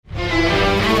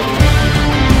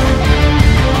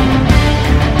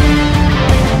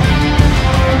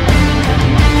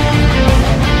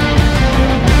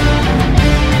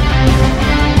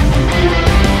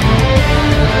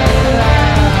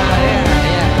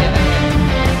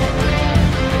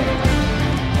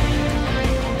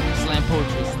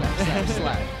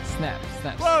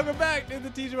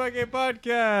TGYK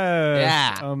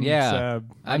podcast. Yeah.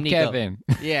 Seb. I'm Nico. Kevin.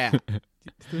 Yeah.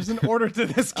 There's an order to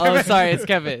this. Kevin. Oh, sorry. It's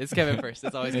Kevin. It's Kevin first.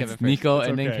 It's always Kevin first. Nico It's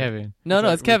and then okay. Kevin. No,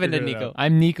 it's We Kevin figured and it Nico. out.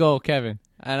 I'm Nico Kevin.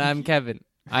 And I'm Kevin.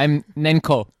 I'm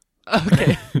Nenko.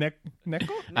 Okay. Neko?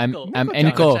 I'm Nico.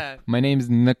 Enko. Chan. My name's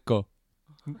Neko.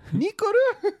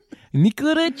 Nikoru?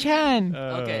 Nikura-chan.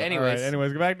 Okay, anyways. all right,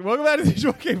 anyways, welcome back to the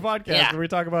TGYK podcast, Yeah. where we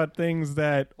talk about things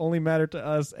that only matter to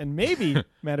us and maybe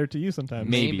matter to you sometimes.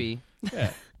 Maybe.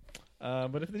 Yeah.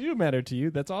 But if they do matter to you,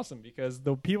 that's awesome because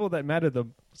the people that matter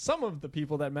some of the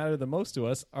people that matter the most to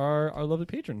us are our lovely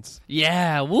patrons.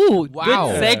 Yeah. Woo. Wow.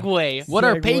 Good segue. What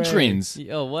are Segue. patrons?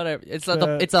 Yo, whatever. It's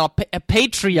The- a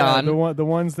Patreon. Yeah, the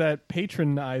ones that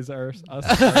patronize us.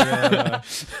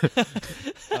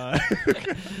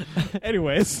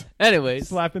 Anyways,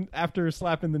 Anyways. after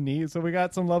slapping the knee, so we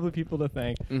got some lovely people to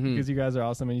thank because you guys are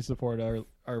awesome and you support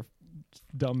our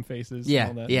dumb faces. Yeah.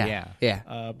 and all that. Yeah.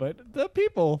 Yeah. But the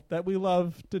people that we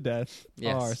love to death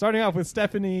Yes. are starting off with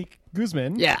Stephanie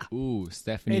Guzman, Yeah. Ooh,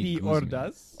 Stephanie Eddie Guzman.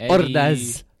 Ordaz, Eddie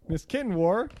Ordaz. Miss Kitten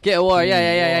War, Get war.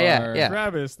 Yeah. War.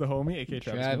 Travis the homie, aka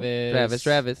Travis,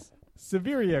 Travis.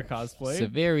 Severia cosplay,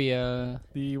 Severia.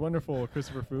 the wonderful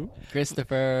Christopher Fu,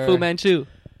 Christopher. Fu Manchu.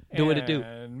 Do what it do.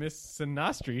 and Miss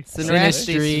Sinastri.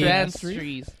 Sinastri.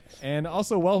 Sinastri. And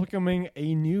also welcoming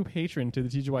a new patron to the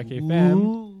TGYK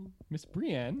fam, Miss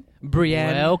Brienne.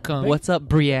 Brienne. Welcome. What's up,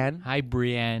 Brienne? Hi,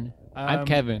 Brienne. I'm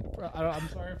Kevin. I'm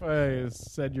sorry if I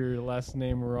said your last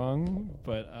name wrong,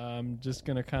 but I'm just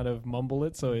gonna kind of mumble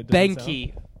it so it doesn't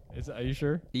Benki. Are you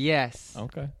sure? Yes.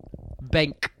 Okay.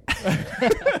 Bank.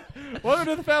 Welcome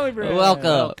to the family, Brienne. Welcome.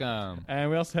 Welcome. And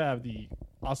we also have the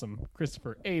awesome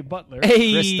Christopher A. Butler.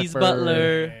 Hayes Christopher.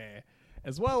 Butler. Yeah.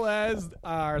 As well as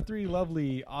our three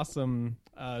lovely, awesome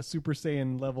Super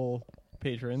Saiyan level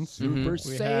patrons. Super We have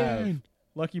Saiyan.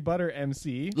 Lucky Butter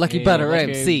MC, Lucky Hey, Butter Lucky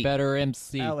MC. Butter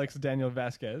MC. Alex Daniel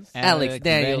Vasquez, Alex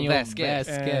Daniel Vasquez.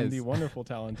 and the wonderful,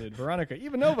 talented Veronica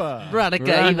Ivanova. Veronica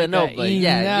Veronica Ivanova.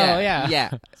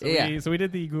 Yeah. So we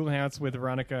did the Google Hangouts with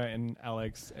Veronica and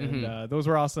Alex, and those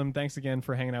were awesome. Thanks again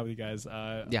for hanging out with you guys.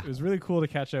 It was really cool to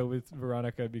catch up with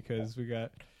Veronica because we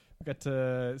got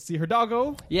to see her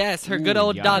doggo. Yes, her good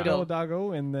old yeah. Good doggo. old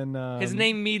doggo, and then His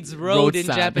name means road in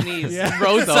sign. Japanese. Yeah.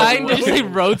 Road So sign? Did you say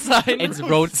road. road sign? It's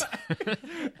road.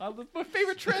 my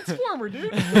favorite Transformer,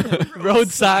 dude. road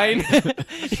sign.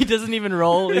 He doesn't even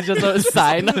roll. He's just a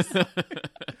sign.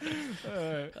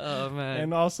 Oh man.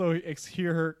 And also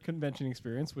hear her convention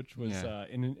experience, which was Yeah.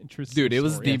 an interesting. Dude, it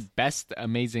was story. the best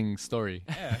amazing story.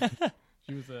 Yeah.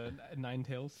 She was a Nine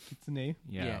Tails kitsune.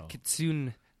 yeah,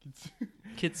 Kitsune.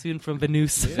 Kitsune from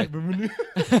Venus.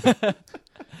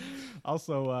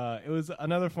 Also, it was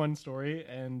another fun story,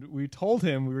 and we told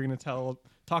him we were going to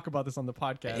talk about this on the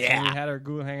podcast. Yeah. And we had our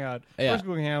Google Hangout, Yeah. first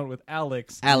Google Hangout with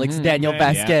Alex. Alex Daniel And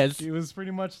Vasquez. He was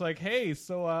pretty much like, "Hey,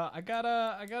 so I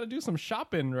gotta do some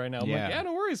shopping right now." I'm Yeah. like, "Yeah,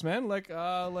 no worries, man. Like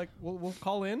we'll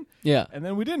call in." Yeah. And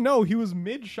then we didn't know he was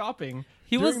mid shopping.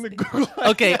 He was- the Google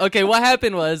Okay. What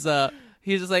happened was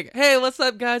he's just like, "Hey, what's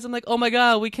up, guys?" I'm like, "Oh my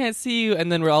god, we can't see you."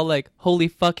 And then we're all like, "Holy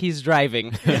fuck, he's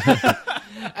driving."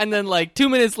 And then like 2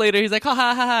 minutes later, he's like, "Ha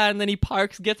ha ha ha!" And then he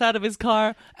parks, gets out of his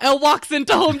car, and walks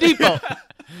into Home Depot.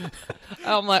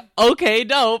 I'm like, okay,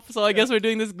 dope. So I guess we're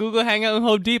doing this Google Hangout in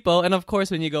Home Depot. And of course,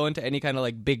 when you go into any kind of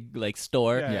like big like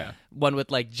store, Yeah. one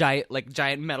with like giant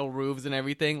metal roofs and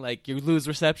everything, like you lose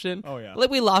reception. Oh, yeah.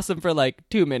 Like we lost him for like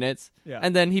 2 minutes. Yeah.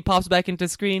 And then he pops back into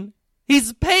screen.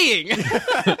 He's paying.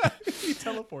 He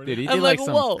teleported. Dude, he I'm did like, like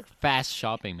some whoa. fast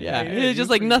shopping, man. Yeah, Yeah, he he was just was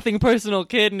like pretty- nothing personal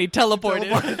kid, and he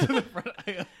teleported. to the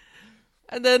front.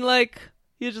 And then like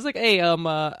he was just like, "Hey,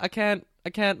 I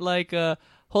can't like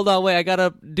hold on, wait, I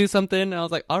gotta do something." And I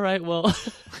was like, "All right, well,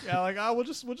 Yeah, like we'll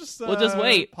just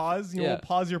wait." Pause. Yeah. We'll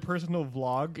pause your personal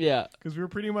vlog. yeah." Because we were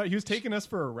pretty much he was taking us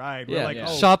for a ride. We're Yeah. like, Yeah.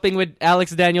 oh, Shopping with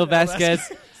Alex Daniel Yeah, Vasquez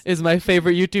Vasquez. is my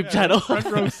favorite YouTube yeah, channel. front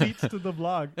row seats to the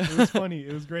vlog. It was funny.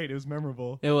 It was great. It was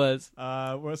memorable. It was.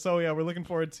 We're looking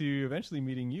forward to eventually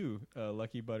meeting you,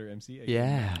 Lucky Butter MC. again.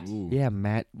 Yeah. Ooh. Yeah,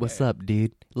 Matt. What's up,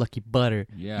 dude? Lucky Butter.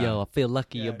 Yeah. Yo, I feel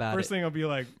lucky Yeah, about First it. thing I'll be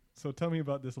like, so tell me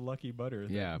about this Lucky Butter.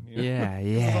 Thing, Yeah. you know? Yeah,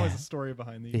 There's yeah. always a story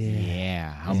behind these.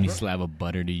 Yeah. How many slab of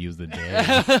butter to use a day?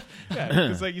 Yeah,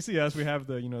 because like you see us, we have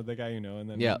the the guy and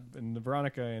then Yeah. and the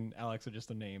Veronica and Alex are just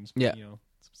the names. Yeah. But,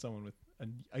 someone with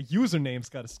a username's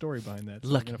got a story behind that. So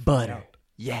we're Lucky gonna find Butter. out.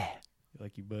 Yeah.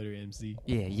 Lucky Butter MC.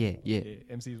 Yeah. Yeah,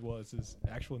 MC's was his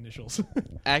actual initials.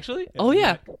 Actually? Oh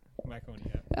yeah. Maconi.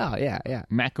 Yeah. Oh yeah, yeah.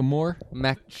 Macklemore?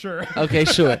 Mac. Sure. Okay,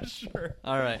 sure. Sure.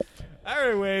 All right.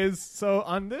 Anyways, so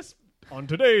on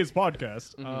today's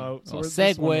podcast, So we're-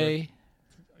 this one segue. we're-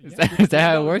 Is that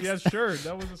how it works? Yeah, sure.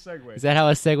 That was a segue. Is that how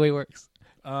a segue works?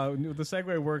 The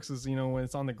Segway works is, when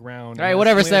it's on the ground. All right,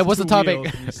 whatever, Seb. What's the topic?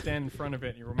 And you stand in front of it,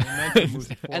 and your momentum moves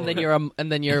forward.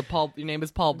 And then you're Paul. Your name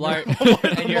is Paul Blart,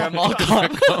 and you're a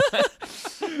Malcolm.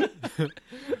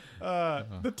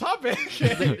 The topic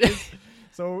is,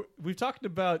 so we've talked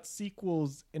about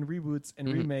sequels and reboots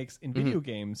and remakes in video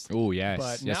games. Oh, yes.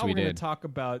 But yes, now we we're going did. to talk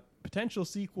about potential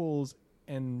sequels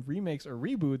and remakes or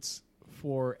reboots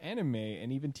for anime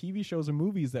and even TV shows and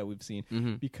movies that we've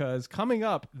seen. Because coming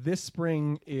up this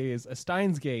spring is a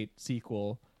Steins Gate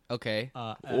sequel. Okay.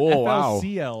 Wow.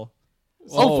 FLCL.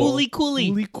 Fooly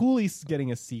Cooly. Fooly Cooly's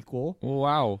getting a sequel.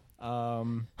 Wow.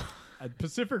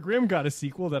 Pacific Rim got a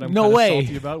sequel that I'm No kind of way.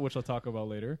 salty about, which I'll talk about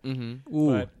later.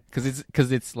 Ooh.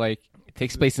 Because it's like, it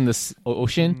takes place in the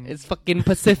ocean. It's fucking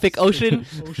Pacific Ocean.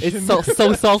 It's so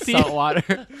salty. Salt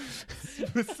water.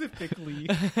 Specifically,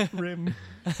 Rim.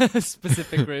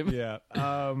 Specific Rim. Yeah.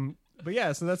 But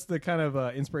yeah, so that's the kind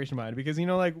of inspiration behind it. Because,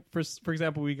 like, for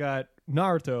example, we got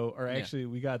Naruto, or actually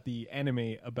we got the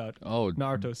anime about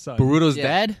Naruto's son. Boruto's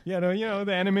dad? Yeah, no,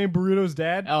 the anime Boruto's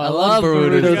dad. Oh, I love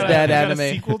Boruto's We got dad a anime.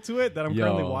 sequel to it that I'm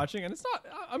currently watching, and it's not.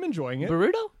 I'm enjoying it.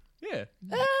 Boruto? Yeah.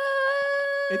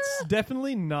 It's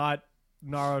definitely not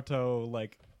Naruto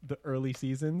like the early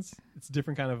seasons. It's a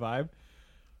different kind of vibe.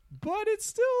 But it's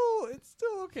still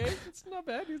okay. It's not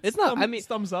bad. It's not. I mean,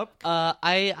 thumbs up.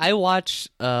 I watch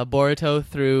Boruto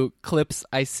through clips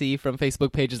I see from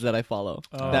Facebook pages that I follow.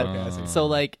 Okay, I see. So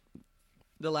like,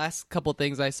 the last couple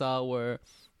things I saw were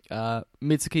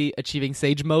Mitsuki achieving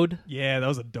Sage Mode. Yeah, that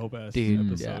was a dope ass Dude,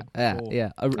 episode. Yeah, Cool.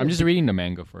 yeah. I'm just reading the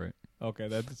manga for it. Okay,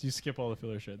 you skip all the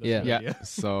filler shit. That's Yeah. good, Yeah.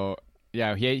 So,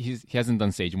 yeah, he hasn't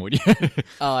done Sage Mode yet.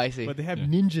 Oh, I see. But they have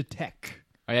ninja tech.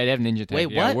 Oh, yeah, they have Ninja Tech.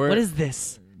 Wait, Yeah, what? What is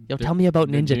this? Yo, tell me about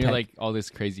they're Ninja doing, Tech. like all this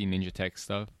crazy Ninja Tech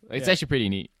stuff. It's Yeah. actually pretty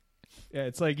neat. Yeah,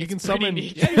 it's like you can pretty summon.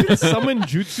 neat. Yeah, you can summon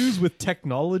jutsus with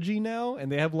technology now, and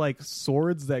they have like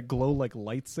swords that glow like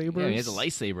lightsabers. Yeah, he has a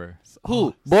lightsaber.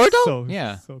 Who? Boruto? So,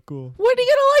 Yeah. so cool. Where did he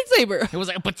get a lightsaber? It was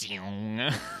like,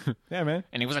 and Yeah, man.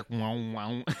 it was like, wow,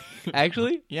 wow.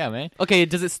 Actually? Yeah, man. Okay,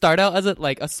 does it start out as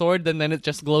like a sword, and then it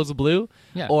just glows blue?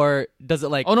 Yeah. Or does it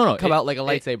like No. come out like a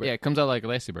lightsaber? Yeah, it comes out like a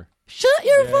lightsaber. Shut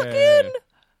your Yeah. fucking... Yeah.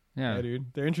 Yeah, dude.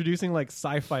 They're introducing like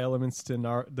sci-fi elements to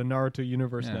the Naruto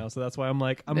universe Yeah. now, so that's why I'm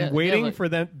like, I'm Yeah, waiting like- for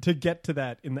them to get to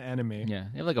that in the anime. Yeah.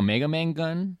 They have like a Mega Man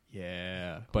gun,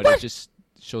 Yeah. but it just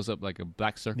shows up like a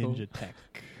black circle. Ninja tech.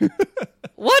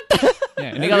 What?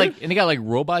 Yeah, and they got like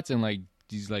robots and like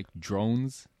these like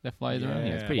drones that fly around. Yeah,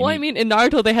 it's Yeah. pretty Well, neat. I mean, in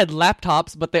Naruto they had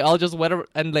laptops, but they all just went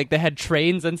and like they had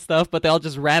trains and stuff, but they all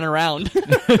just ran around.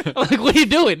 I'm like, what are you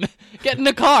doing? Get in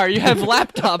the car. You have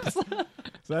laptops.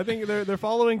 So I think they're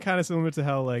following kind of similar to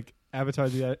how like Avatar: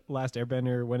 The Last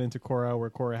Airbender went into Korra, where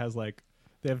Korra has like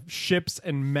they have ships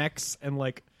and mechs and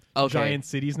like Okay. giant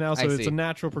cities now, so I it's see. a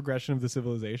natural progression of the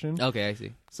civilization. Okay, I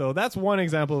see. So that's one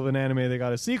example of an anime that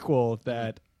got a sequel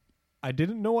that I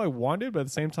didn't know I wanted, but at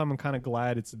the same time I'm kind of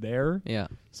glad it's there. Yeah.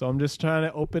 So I'm just trying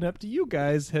to open up to you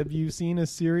guys. Have you seen a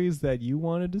series that you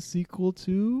wanted a sequel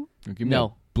to Give me No.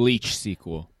 a Bleach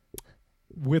sequel.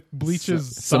 with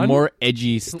Bleach's Some son? more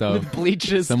edgy stuff.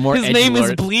 Bleach's. Some more His edgy name is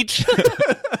lord. Bleach.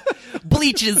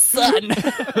 Bleach's son.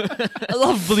 I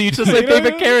love Bleach. That's my You know,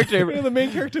 favorite character. You know the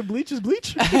main character of Bleach is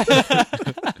Bleach?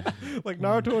 Like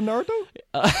Naruto and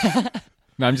Naruto?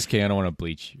 No, I'm just kidding. I don't want to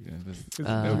Bleach.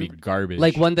 That would be garbage.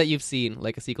 Like one that you've seen,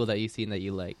 like a sequel that you've seen that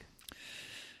you like.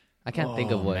 I can't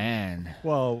think of Oh, one. man.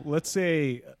 Well, let's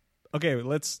say... Okay,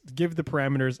 let's give the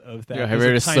parameters of that. Yeah, have There's we a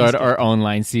already time started skip. our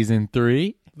online season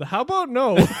 3? How about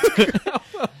no?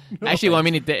 Actually, well, I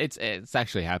mean, it's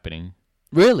actually happening.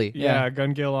 Really? Yeah,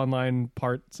 Gun Gale Online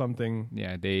part something.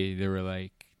 Yeah, they were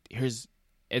like, it was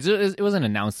an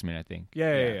announcement, I think.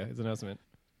 Yeah. It's an announcement.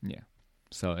 Yeah.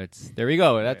 So there we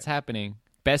go. That's happening.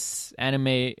 Best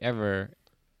anime ever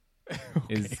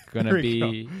is gonna There we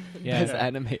be Best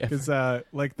anime ever. Because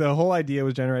like the whole idea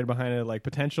was generated behind it, like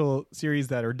potential series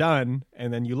that are done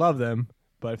and then you love them,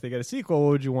 but if they get a sequel,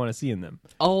 what would you want to see in them?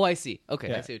 Oh, I see. Okay,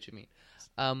 I Yeah. see what you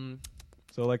mean.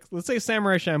 So like, let's say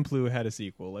Samurai Champloo had a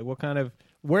sequel. Like, what kind of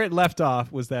where it left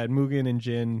off was that Mugen and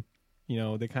Jin,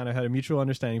 they kind of had a mutual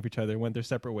understanding of each other, went their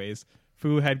separate ways.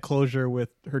 Fu had closure with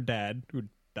her dad, who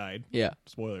died. Yeah.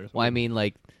 Spoilers. Well, I mean,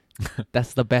 like,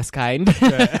 that's the best kind.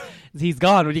 Yeah. He's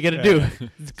gone. What are you gonna do?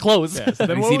 It's closed. Yeah, so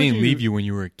then At what least he would didn't leave you when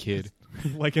you were a kid.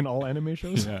 like in all anime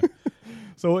shows. Yeah.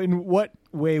 So in what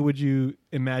way would you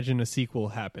imagine a sequel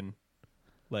happen?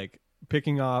 Like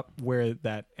picking up where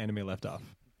that anime left off.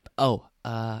 Oh,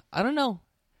 I don't know.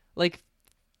 Like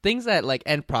things that like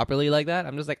end properly like that.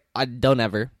 I'm just like, I don't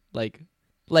ever like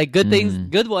good things.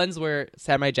 Good ones were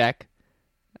Samurai Jack.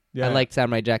 Yeah. I liked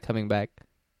Samurai Jack coming back.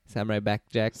 Samurai Back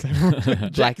Jack.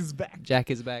 Jack is back. Jack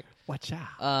is back. Watch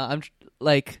out.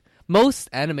 Like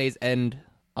most animes end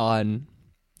on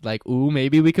like, ooh,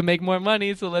 maybe we can make more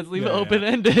money, so let's leave it open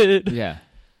ended. Yeah.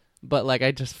 But like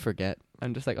I just forget.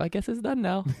 I'm just like, I guess it's done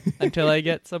now. Until I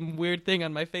get some weird thing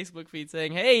on my Facebook feed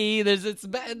saying, "Hey, it's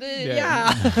bad."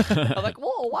 Yeah. I'm like,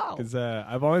 whoa, wow. Because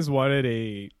I've always wanted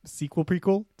a sequel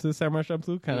prequel to Samurai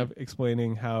Champloo, kind of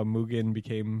explaining how Mugen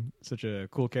became such a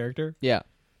cool character. Yeah.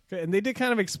 And they did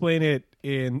kind of explain it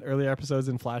in earlier episodes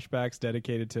and flashbacks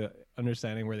dedicated to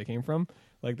understanding where they came from.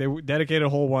 Like they dedicated a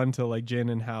whole one to like Jin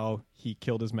and how he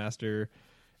killed his master,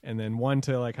 and then one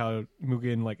to like how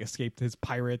Mugen like escaped his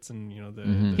pirates and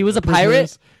he was a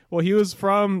pirate. Well, he was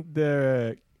from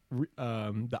the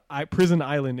prison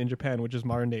island in Japan, which is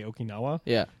modern day Okinawa.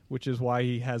 Yeah. Which is why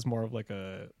he has more of like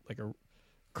a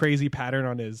crazy pattern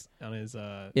on his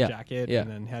jacket, and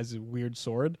then has a weird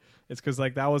sword. It's because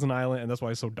like that was an island, and that's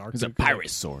why it's so dark. It's a pirate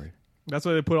sword. That's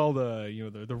why they put all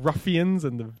the the ruffians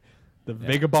and the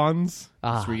vagabonds.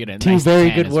 Two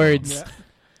very good words. Yeah.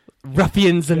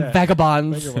 Ruffians and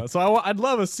vagabonds. So I'd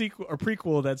love a sequel or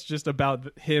prequel that's just about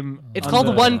him. It's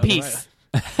called One Piece.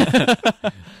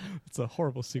 It's a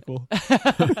horrible sequel.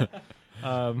 Because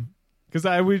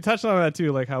we touched on that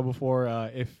too, like how before,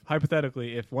 if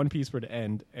hypothetically, if One Piece were to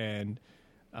end and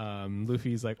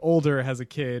Luffy's like older, has a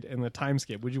kid, and the time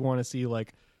skip, would you want to see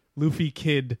like Luffy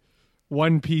kid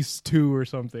One Piece 2 or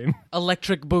something?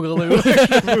 Electric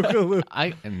Boogaloo.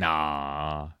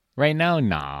 Nah. Right now,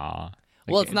 nah.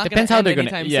 Like, well, it's not depends how they're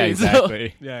gonna. Yeah, soon,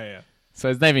 exactly. Yeah.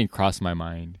 So it's not even crossed my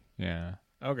mind. Yeah.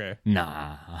 Okay.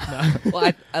 Nah.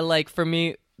 Well, I like, for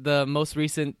me, the most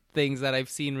recent things that I've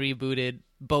seen rebooted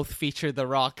both feature The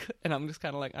Rock, and I'm just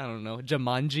kind of like, I don't know,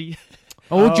 Jumanji.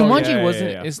 Jumanji wasn't.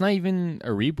 Yeah. It's not even a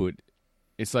reboot.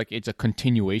 It's like it's a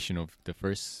continuation of the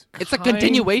first. It's a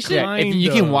continuation. Yeah, if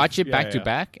you can watch it back to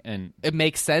back, and it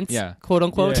makes sense. Yeah, quote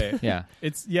unquote. Yeah.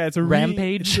 It's a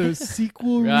Rampage. It's a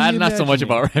sequel. Not so much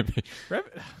about Rampage.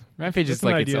 Rampage is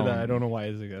like an idea its own. that I don't know why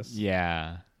it exists.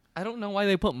 Yeah. I don't know why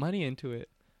they put money into it.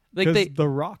 Like The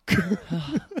Rock.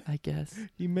 I guess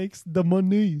he makes the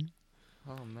money.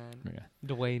 Oh man. Yeah.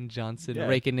 Dwayne Johnson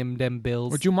raking him them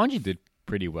bills. Well, Jumanji did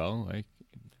pretty well, like,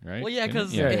 right? Well, yeah,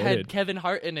 because it had Kevin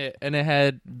Hart in it, and it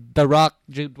had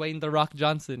Dwayne The Rock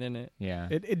Johnson in it. Yeah,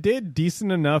 it did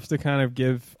decent enough to kind of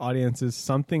give audiences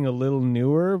something a little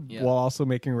newer, while also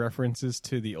making references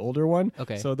to the older one.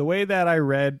 Okay. So the way that I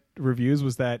read reviews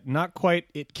was that not quite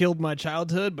it killed my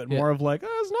childhood, but more of like,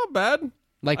 it's not bad.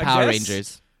 Like Power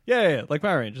Rangers. Yeah, like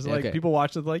Power Rangers. Like people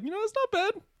watched it like, it's not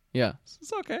bad. Yeah.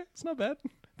 It's okay. It's not bad.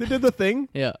 They did the thing.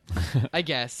 Yeah. I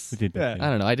guess. They did the thing. I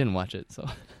don't know. I didn't watch it, so.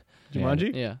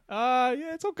 Jumanji? Yeah.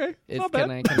 Yeah, it's okay. It's not bad.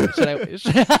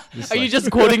 Are you just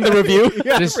quoting the review?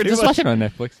 Yeah, just watch it on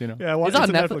Netflix, Yeah, watch it on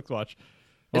Netflix watch.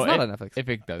 It's not on Netflix. If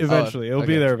it does. Eventually. It'll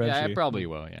be there eventually. Yeah, it probably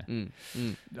will, yeah.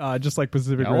 Just like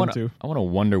Pacific Rim 2. I want a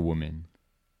Wonder Woman.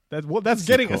 That's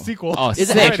getting a sequel. Oh, is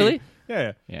it actually?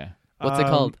 Yeah. Yeah. What's it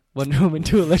called? Wonder Woman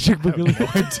 2 Electric Boogaloo.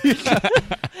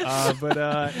 But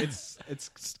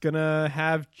it's gonna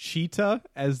have Cheetah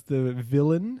as the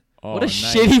villain. Oh, what a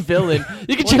nice. shitty villain.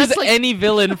 You can choose any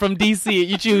villain from DC.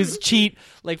 You choose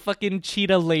fucking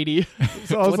Cheetah Lady.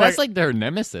 So that's like their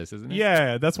nemesis, isn't it?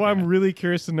 Yeah, that's why I'm really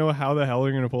curious to know how the hell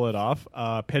they're gonna pull it off.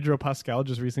 Pedro Pascal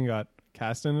just recently got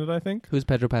cast in it, I think. Who's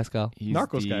Pedro Pascal? He's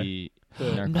Narcos guy.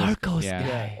 Narcos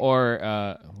guy.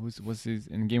 Or what's his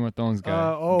in Game of Thrones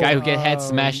guy? Guy who get head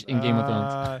smashed in Game of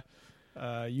Thrones.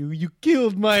 You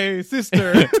killed my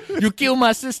sister. You killed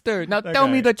my sister. Now tell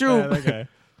me the truth. That guy.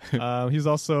 He's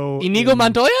also Inigo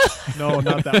Montoya? No,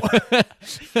 not that one.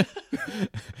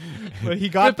 But he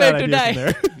got that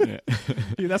idea from there.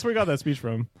 That's where he got that speech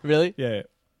from. Really? Yeah.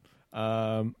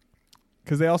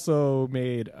 Because they also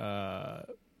made.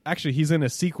 Actually, he's in a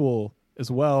sequel as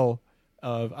well.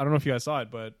 I don't know if you guys saw it,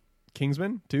 but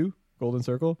Kingsman 2, Golden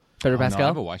Circle. Pedro Pascal. No, I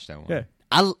never watched that one. Yeah.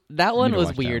 That one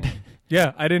was weird.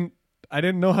 Yeah, I didn't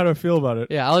know how to feel about it.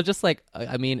 Yeah, I was just like,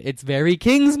 I mean, it's very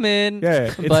Kingsman.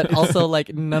 Yeah, but also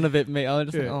like none of it made. I was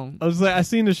just like, oh. I was like, I've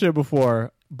seen this shit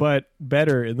before, but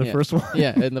better in the first one.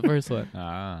 Yeah, in the first one.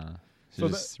 So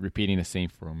just repeating the same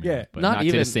formula. Yeah, but not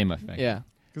even to the same effect. Yeah.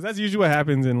 Because that's usually what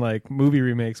happens in like movie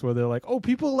remakes where they're like, "Oh,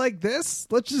 people like this.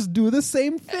 Let's just do the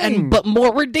same thing, but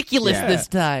more ridiculous this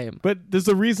time." But there's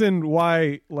a reason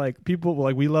why, like, people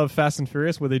like we love Fast and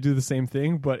Furious where they do the same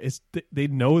thing, but it's they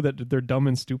know that they're dumb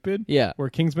and stupid. Yeah. Where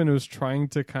Kingsman was trying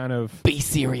to kind of be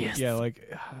serious. Yeah, like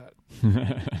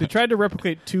they tried to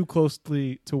replicate too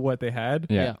closely to what they had.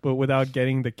 Yeah. But without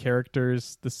getting the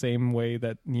characters the same way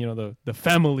that the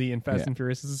family in Fast and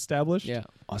Furious is established. Yeah.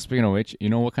 Oh, speaking of which, you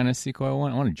know what kind of sequel I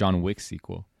want? I want a John Wick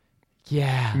sequel.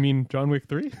 Yeah. You mean John Wick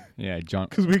 3? Yeah, John.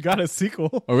 Because we got a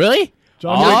sequel. Oh, really?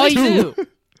 John Wick you 2. do.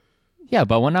 Yeah,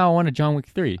 but now I want a John Wick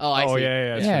 3. Oh, I see.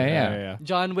 Yeah, Yeah, sure. yeah.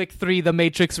 John Wick 3, The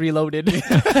Matrix Reloaded.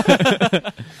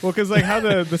 Well, because like how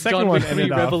the second John one Wick 3,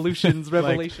 ended up. Revelations.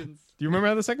 Do you remember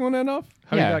how the second one ended off?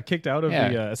 How Yeah. he got kicked out of Yeah.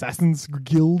 the Assassin's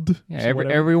Guild? Yeah, or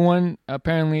whatever? everyone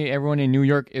in New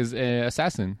York is an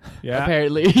assassin. Yeah.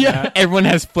 Apparently, yeah. Everyone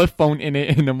has flip phone in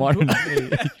it in the modern day.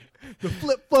 The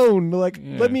flip phone. Like,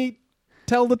 Yeah. let me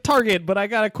tell the target, but I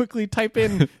gotta quickly type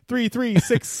in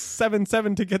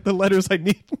 33677 to get the letters I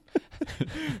need.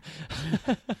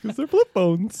 Because they're flip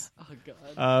phones. Oh,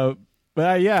 God.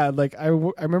 But yeah, like I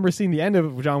remember seeing the end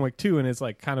of John Wick 2 and it's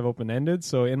like kind of open-ended.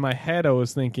 So in my head, I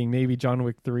was thinking maybe John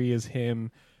Wick 3 is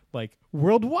him like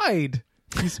worldwide.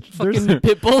 He's Fucking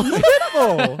Pitbull.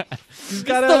 He's the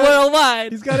got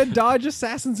worldwide. He's got to dodge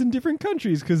assassins in different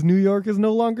countries because New York is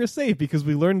no longer safe because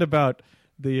we learned about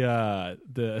the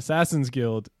Assassin's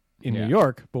Guild in Yeah. New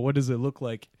York. But what does it look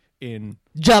like in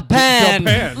Japan.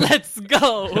 Japan. Let's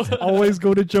go. always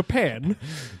go to Japan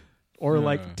or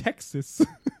like Texas?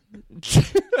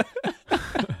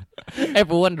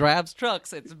 Everyone drives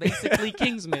trucks. It's basically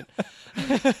Kingsman.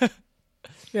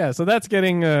 Yeah, so that's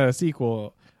getting a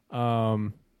sequel.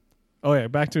 Oh yeah,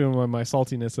 back to my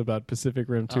saltiness about Pacific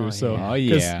Rim 2. Oh, So, yeah. Oh,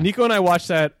 'cause yeah. Nico and I watched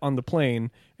that on the plane,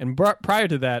 and prior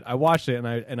to that, I watched it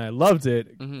and I loved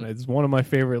it. Mhm. It's one of my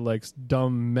favorite like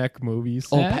dumb mech movies.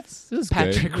 Oh, It's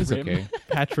Patrick good. It's Rim. okay.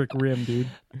 Patrick Rim, dude.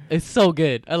 It's so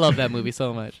good. I love that movie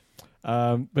so much.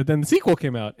 But then the sequel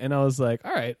came out, and I was like,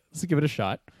 all right, let's give it a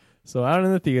shot. So out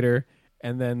in the theater,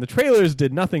 and then the trailers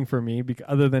did nothing for me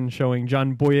other than showing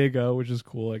John Boyega, which is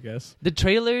cool, I guess. The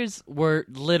trailers were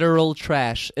literal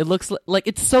trash. It looks like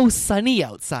it's so sunny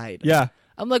outside. Yeah.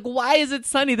 I'm like, why is it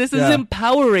sunny? This Yeah. isn't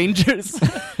Power Rangers.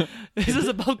 This is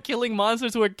about killing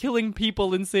monsters who are killing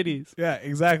people in cities. Yeah,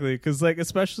 exactly. Because like,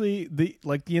 especially the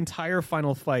entire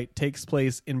final fight takes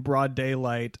place in broad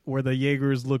daylight, where the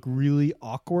Jaegers look really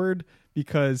awkward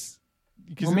because.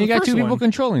 Well, you got two people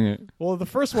controlling it. Well, the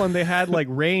first one they had like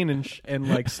rain and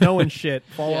like snow and shit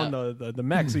fall on the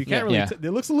mech, so you can't really. Yeah.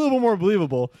 It looks a little bit more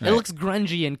believable. It looks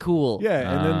grungy and cool.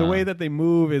 Yeah, and then the way that they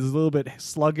move is a little bit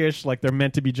sluggish, like they're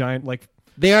meant to be giant. Like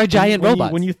They are giant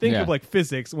robots. When you think Yeah. of like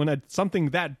physics, when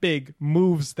something that big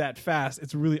moves that fast,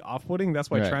 it's really off-putting. That's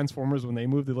why Right. Transformers, when they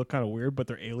move, they look kind of weird, but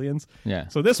they're aliens. Yeah.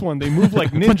 So this one, they move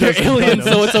like ninjas. They're and aliens,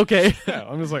 Gundams. so it's okay. Yeah,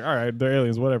 I'm just like, all right, they're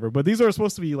aliens, whatever. But these are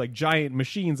supposed to be like giant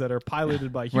machines that are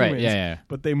piloted by humans. Right, yeah.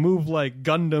 But they move like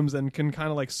Gundams and can kind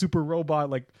of like super robot,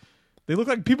 like they look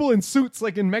like people in suits,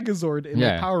 like in Megazord in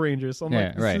like Power Rangers. So I'm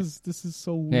like, this is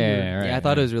so weird. Yeah, I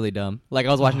thought it was really dumb. Like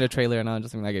I was watching the trailer and I was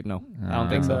just like, no, I don't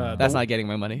think so. That's not getting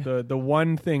my money. The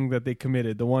one thing that they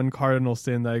committed, the one cardinal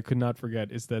sin that I could not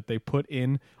forget, is that they put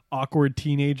in awkward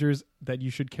teenagers that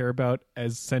you should care about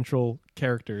as central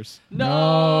characters.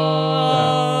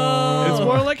 No. It's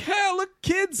more like, hey, look,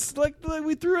 kids! Like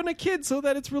we threw in a kid so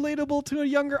that it's relatable to a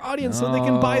younger audience, so they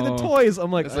can buy the toys.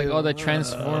 I'm like, It's like all the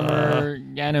Transformer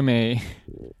anime.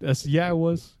 Yeah, it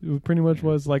was. It pretty much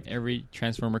was like Every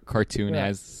Transformer cartoon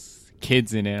has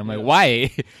kids in it. I'm like,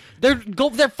 why? They're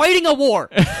fighting a war.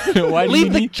 Why do Leave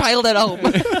you the need? child at home.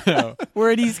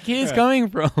 Where are these kids coming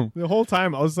from? the whole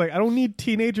time. I was like, I don't need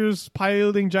teenagers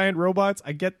piloting giant robots.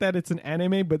 I get that it's an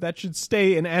anime, but that should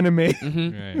stay an anime.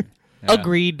 Right.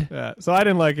 Agreed. Yeah, so I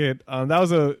didn't like it. That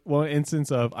was one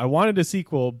instance of I wanted a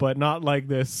sequel, but not like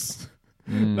this.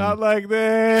 Not like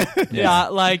this. Yeah,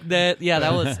 like that. Yeah,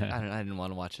 that was. I didn't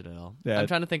want to watch it at all. Yeah. I'm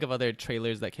trying to think of other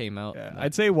trailers that came out. Yeah,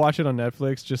 I'd say watch it on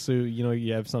Netflix just so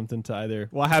you have something to either.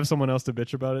 Well, I have someone else to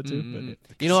bitch about it too.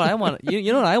 But You know what I want?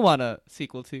 You know what I want a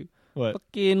sequel to? what?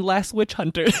 Fucking Last Witch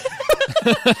Hunter.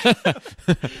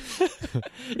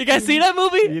 You guys see that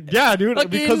movie? Yeah, dude. Fucking-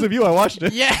 Because of you, I watched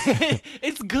it. Yeah,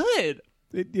 it's good.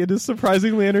 It is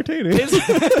surprisingly entertaining.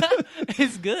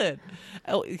 It's good.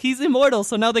 Oh, he's immortal,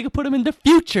 so now they can put him in the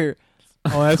future.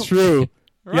 Oh, that's true.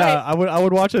 Right. Yeah, I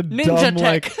would watch a Ninja dumb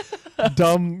tech.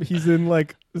 dumb. He's in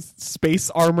like space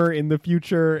armor in the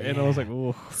future, and I was like,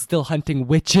 oh, Still hunting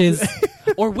witches,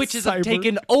 or witches have Cyber.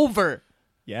 taken over.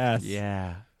 yes,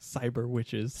 Yeah, cyber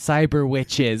witches. cyber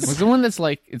witches. Was the one that's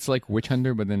like it's like Witch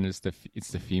Hunter, but then it's the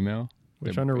female.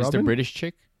 Witch the, Hunter it's the Robin? British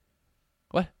chick.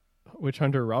 What? Witch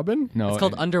Hunter Robin. No, It's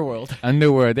called Underworld.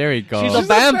 Underworld. There you go. She's a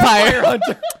vampire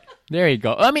hunter. There you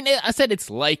go. I mean, I said it's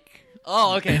like.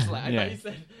 Oh, okay. It's like, I Yeah. thought you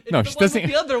said it's No, the she one with doesn't-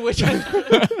 the other witch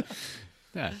hunter.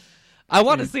 Yeah. I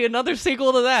want to see another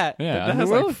sequel to that. Yeah. That has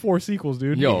Underworld. like 4 sequels,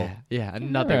 dude. Yo. Yeah,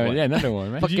 another one. Yeah, another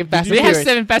one, right? Fucking Did you- Fast did and They have Furious.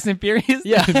 7 Fast and Furious.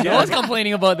 Yeah. No one's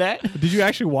complaining about that. Did you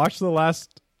actually watch the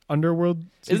last Underworld?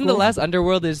 Isn't sequel? the last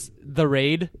Underworld is The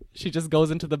Raid? she just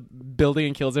goes into the building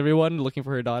and kills everyone looking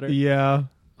for her daughter. Yeah,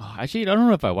 Actually, I don't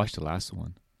know if I watched the last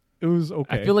one. it was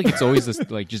okay. I feel like it's always just,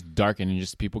 like just dark and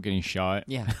just people getting shot.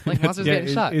 Yeah, like monsters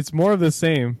getting shot. It's more of the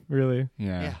same, really.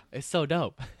 Yeah, it's so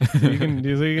dope. So you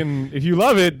can, if you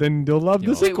love it, then you'll love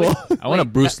the sequel. I want a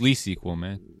Bruce Lee sequel,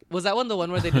 man. Was that one the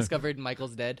one where they discovered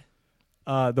Michael's dead?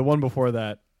 The one before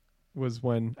that was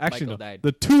when actually Michael died.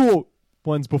 The two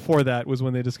ones before that was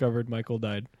when they discovered Michael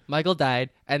died. Michael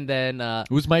died, and then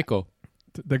Who's Michael?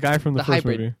 The guy from the first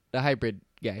movie. The hybrid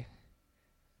guy.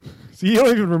 So you don't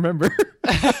even remember.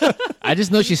 I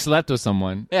just know she slept with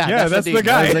someone. Yeah, that's the Oh,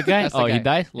 guy. the guy? That's the Oh, guy. he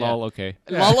died? Yeah. Lol, okay.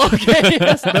 Lol, okay.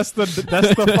 that's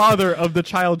the father of the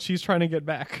child she's trying to get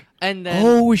back. And then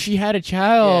Oh, she had a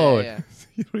child. yeah.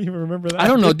 You don't even remember that. I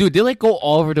don't know, dude. They like go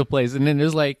all over the place, and then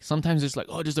there's like sometimes there's like,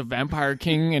 oh, there's a vampire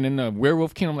king and then a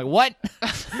werewolf king. I'm like, what?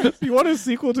 You want a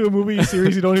sequel to a movie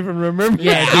series you don't even remember?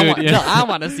 Yeah, dude. No, I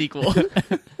want a sequel.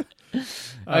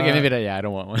 Okay, maybe that. Yeah, I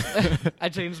don't want one. I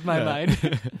changed my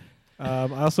mind. I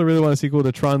also really want a sequel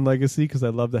to Tron Legacy because I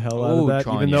love the hell out of Ooh, that.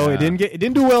 Tron, even though yeah. it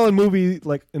didn't do well in movie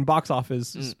like in box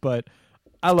office, but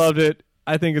I loved it.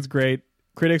 I think it's great.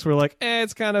 Critics were like,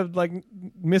 it's kind of like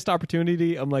missed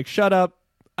opportunity. I'm like, shut up.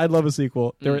 I'd love a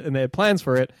sequel. And they had plans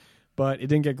for it, but it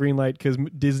didn't get green light because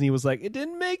Disney was like, it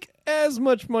didn't make as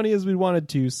much money as we wanted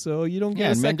to, so you don't get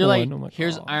a and second they're like, one. I'm like,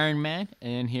 here's "Aw." Iron Man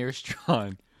and here's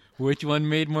Tron. Which one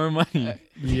made more money?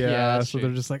 Yeah, that's so true.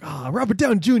 they're just like, Robert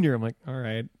Downey Jr. I'm like, all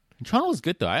right. Tron was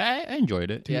good though. I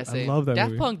enjoyed it. Yeah, I same. love that Daft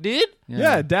movie. Punk, dude.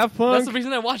 Yeah, Daft That's Punk, the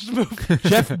reason I watched the movie.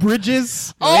 Jeff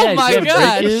Bridges. Oh Yeah, my Jeff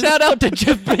god! Bridges. Shout out to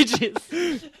Jeff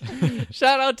Bridges.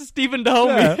 Shout out to Stephen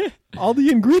Dahomey. Yeah. All the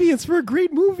ingredients for a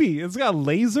great movie. It's got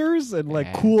lasers and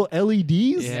like cool LEDs.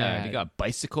 Yeah. Yeah, you got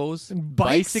bicycles. And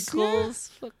bikes. Bicycles.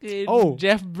 Fucking Oh.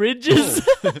 Jeff Bridges.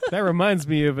 That reminds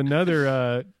me of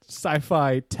another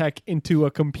sci-fi tech into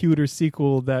a computer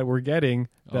sequel that we're getting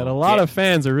that a lot of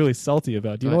fans are really salty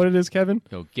about. Do you know what it is, Kevin?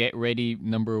 Yo, get ready,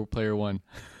 number player one.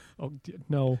 Oh,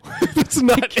 no. That's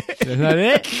not it. Is that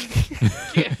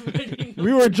it?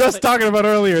 We were just talking about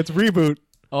earlier. It's Reboot.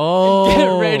 Oh,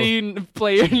 Get ready,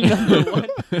 player number one.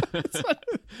 Isn't that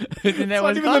It's,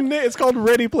 what not even it's called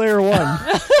Ready Player One.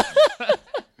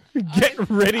 Get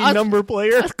ready, number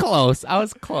player. That's close. I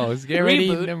was close. Get ready,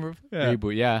 Reboot. number. Yeah.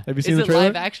 Reboot, yeah. Have you seen Is the it trailer?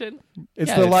 live action? It's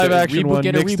Yeah, the it's live a action reboot, one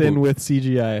get a mixed in reboot. with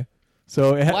CGI.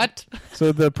 So it What?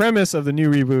 So the premise of the new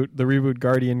reboot, the Reboot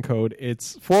Guardian Code,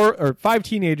 it's 5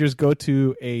 teenagers go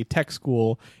to a tech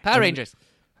school, Power Rangers.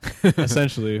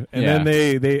 essentially, and Yeah.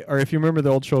 then they or if you remember the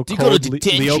old show Do you go to Code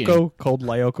detention?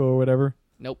 Lyoko or whatever.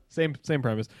 Nope. Same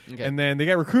premise. Okay. And then they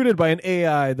get recruited by an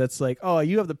AI that's like, oh,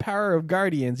 you have the power of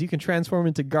guardians. You can transform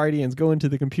into guardians, go into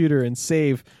the computer, and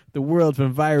save the world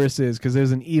from viruses because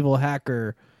there's an evil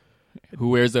hacker. Who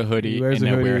wears a hoodie He wears in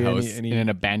a a hoodie warehouse, and he- in an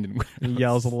abandoned warehouse. He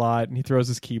yells a lot and he throws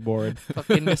his keyboard.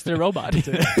 Fucking Mr. Robot.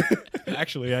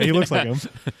 Actually, yeah, he looks like him.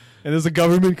 And there's a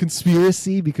government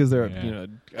conspiracy because they're, Yeah.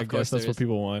 I course guess that's there what is.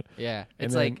 people want. Yeah, And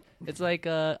it's then- like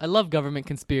I love government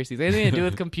conspiracies. Anything to do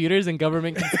with computers and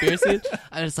government conspiracies,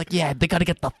 I'm just like, yeah, they gotta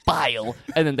get the file,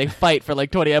 and then they fight for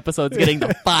like 20 episodes getting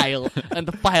the file, and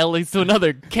the file leads to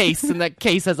another case, and that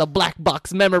case has a black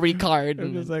box memory card. I'm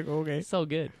And just like, okay. it's so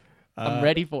good. I'm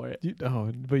ready for it.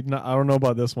 But I don't know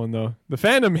about this one though. The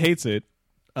fandom hates it.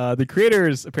 The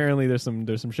creators apparently there's some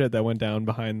shit that went down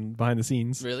behind the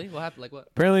scenes. Really? What happened? Like what?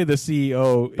 Apparently the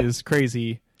CEO is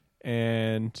crazy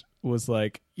and was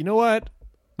like, you know what?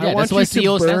 I Yeah, want that's what you to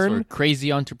CEO stands burn. for.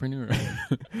 Crazy entrepreneur.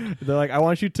 They're like, I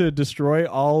want you to destroy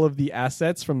all of the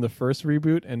assets from the first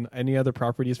reboot and any other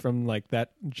properties from like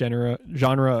that genre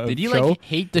of Did you show. like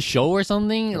hate the show or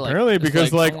something? Apparently, it's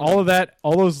because like I all of that,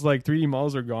 all those like 3D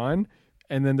models are gone,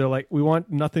 and then they're like, we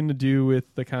want nothing to do with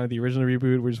the kind of the original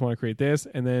reboot. We just want to create this,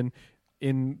 and then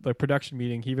in the production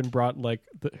meeting, he even brought like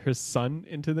his son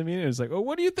into the meeting. It was like, oh,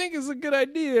 what do you think is a good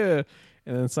idea?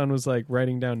 And then the son was like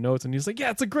writing down notes, and he's like, yeah,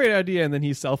 it's a great idea. And then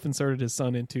he self-inserted his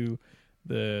son into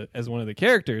as one of the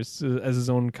characters as his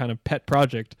own kind of pet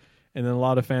project. And then a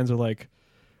lot of fans are like,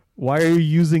 why are you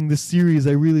using the series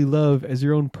I really love as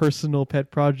your own personal pet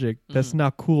project? That's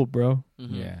not cool, bro.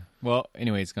 Yeah. Well,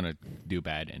 anyway, it's gonna do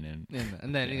bad, and then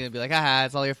And then you're gonna be like, haha,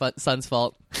 it's all your son's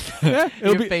fault. Yeah,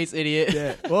 it'll Your be, face, idiot.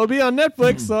 yeah. Well, it'll be on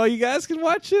Netflix, so you guys can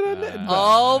watch it on Netflix.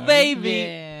 Oh baby,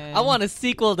 man. I want a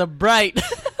sequel to Bright.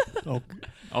 Oh,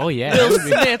 oh yeah, Will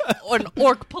Smith, or an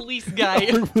orc police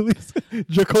guy.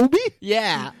 Jacoby?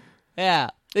 Yeah. Yeah.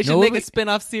 They should No, make a wait.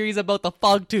 spin-off series about the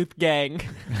Fogtooth gang.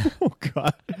 Oh,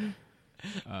 God.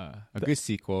 a good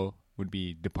sequel would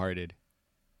be Departed.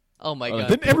 Oh my Oh, god.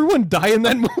 Didn't everyone die in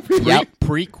that movie? Yeah,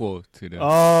 prequel to the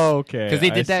Oh, okay. because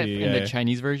they I did that see, in yeah. the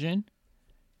Chinese version.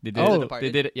 They Oh. did.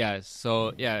 They did it. Yeah.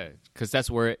 So yeah, because that's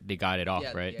where they got it off,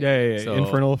 Yeah, right? Yeah. So-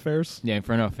 Infernal Affairs. Yeah,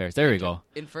 Inferno Affairs. There we go.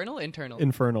 Infernal, internal.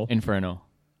 Infernal.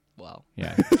 Wow.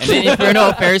 Yeah. And then Inferno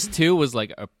Affairs 2 was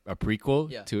like a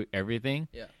prequel Yeah. to everything.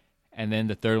 Yeah. And then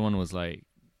the third one was like,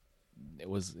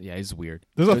 it's weird.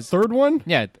 There's It a was- third one.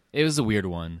 Yeah, it was a weird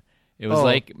one. It was Oh.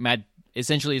 like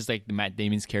essentially it's like the Matt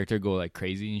Damon's character go like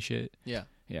crazy and shit. Yeah.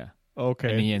 Yeah. Okay.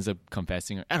 And then he ends up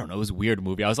confessing. I don't know. It was a weird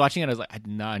movie. I was watching it. I was like, I did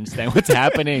not understand what's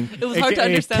happening. It was hard to AKA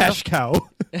understand. Cash cow.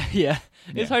 Yeah.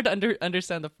 It's Yeah. hard to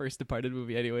understand the first Departed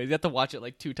movie anyways. You have to watch it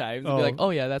like 2 times and be Oh. like, oh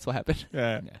yeah, that's what happened.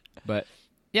 Yeah. Yeah. But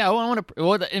yeah, I want to.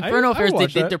 Well, the Inferno I Affairs they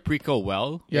watched did that. the prequel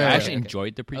well. Yeah, I yeah, actually okay.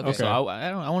 enjoyed the prequel. Okay. So I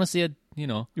want to see it. You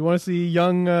know, You want to see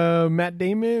young Matt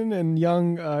Damon and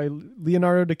young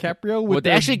Leonardo DiCaprio with well, they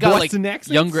their actually got like Boston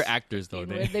accents? younger actors though. When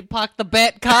They, they park the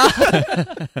bat car.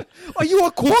 Are you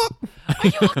a co-op?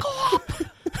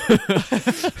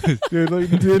 Dude, like,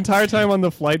 the entire time on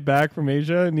the flight back from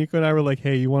Asia, Nico and I were like,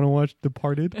 "Hey, you want to watch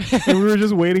Departed?" And we were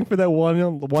just waiting for that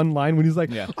one line when he's like,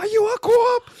 Yeah. "Are you a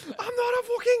co-op? I'm not a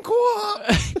fucking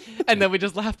co-op." And then we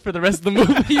just laughed for the rest of the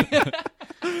movie.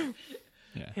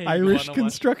 yeah. Hey, you Irish wanna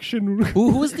watch construction.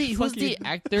 Who's the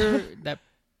actor that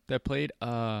played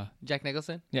Jack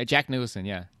Nicholson? Jack Nicholson,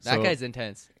 yeah. That So- guy's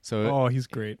intense. so Oh, he's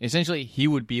great. essentially he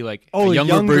would be like Oh, a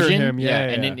younger younger version, him, yeah,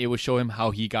 and yeah. then it would show him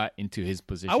how he got into his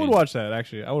position. I would watch that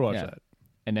actually. I would watch Yeah. that.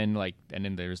 And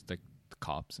then there's the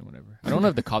cops and whatever. I don't know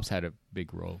if the cops had a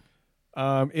big role.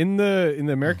 In the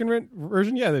American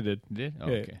version, yeah, they did. Did? Oh,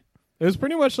 Yeah. okay. It was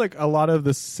pretty much like a lot of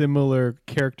the similar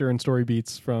character and story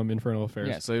beats from Infernal Affairs.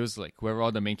 Yeah, so it was like whoever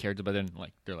all the main characters, but then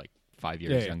like they're like 5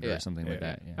 years Yeah, yeah. younger Yeah. or something like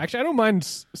that. Yeah. Actually, I don't mind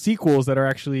sequels that are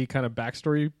actually kind of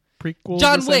backstory prequels.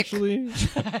 John Wick. essentially.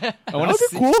 I That want would to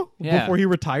be see. cool. Yeah. Before he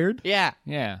retired. Yeah.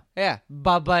 Yeah, Yeah.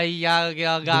 Baba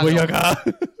Yaga.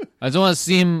 I just want to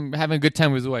see him having a good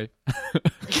time with his wife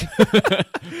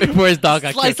before his dog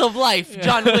got Slice killed. of life.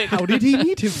 John Wick. How did he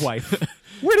meet his wife?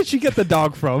 Where did she get the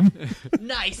dog from?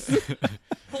 Nice.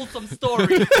 Wholesome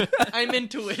story. I'm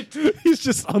into it. He's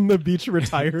just on the beach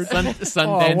retired. Sundance.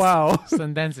 Oh wow.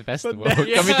 Sundance Festival.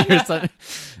 Sundance. Coming to your son.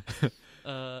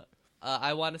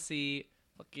 I want to see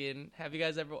fucking. Have you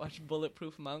guys ever watched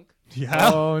Bulletproof Monk?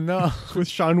 Yeah. Oh no. With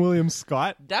Sean William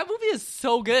Scott. That movie is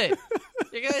so good.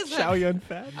 You guys Xiao Yun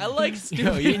Fat. I like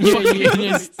Yo, stupid.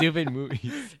 you stupid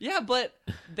movies. Yeah, but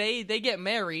they get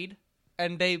married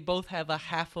and they both have a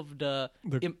half of the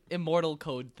immortal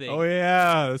code thing. Oh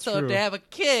yeah, that's so true. if they have a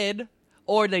kid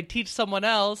or they teach someone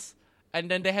else and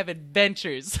then they have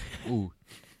adventures, Ooh.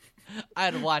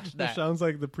 I'd watch That that. sounds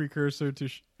like the precursor to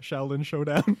Shaolin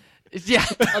Showdown. Yeah,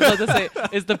 I was about to say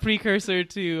it's the precursor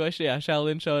to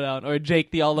Shaolin Showdown or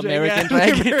Jake the All-American Yeah,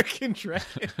 Dragon. American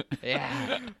Dragon.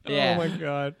 Yeah. Oh my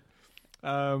god.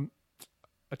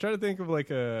 I try to think of like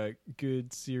a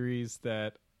good series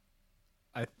that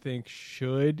I think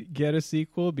should get a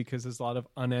sequel because there's a lot of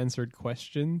unanswered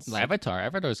questions. Avatar.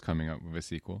 Avatar's coming up with a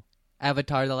sequel.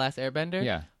 Avatar: The Last Airbender.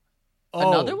 Yeah.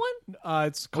 Another one?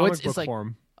 It's comic it's book like-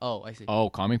 form. Oh, I see.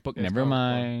 Oh, comic book. Yeah, it's Never comic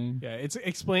mind. Yeah, it's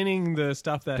explaining the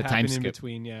stuff that The happened time in skip.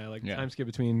 between. Yeah, like Yeah. time skip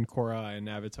between Korra and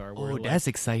Avatar. Where, like,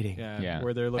 exciting. Yeah.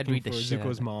 where they're looking read for the shit out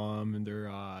of Zuko's it. mom and they're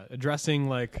addressing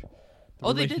like. the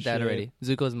Oh, they did that relationship.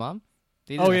 already. Zuko's mom.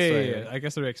 They did Oh that yeah, story yeah. already. I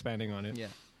guess they're expanding on it. Yeah.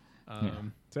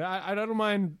 So I don't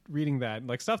mind reading that,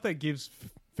 like stuff that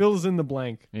fills in the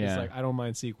blank. Yeah. It's like I don't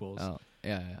mind sequels. Oh,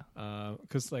 yeah, yeah.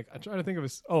 Because like I try to think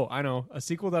of I know a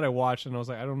sequel that I watched and I was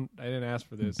like I didn't ask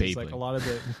for this. It's like Beyblade. a lot of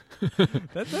the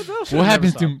that shit What never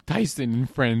happens stopped. to Tyson and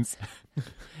Friends?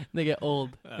 They get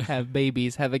old, have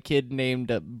babies, have a kid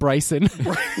named Bryson,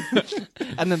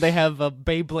 and then they have a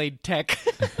Beyblade Tech.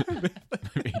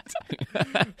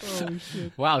 Holy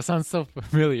shit! Wow, sounds so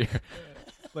familiar.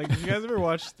 Like, did you guys ever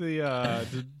watch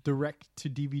the direct to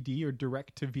DVD or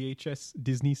direct to VHS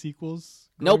Disney sequels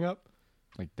growing Nope. up?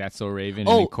 Like That's So Raven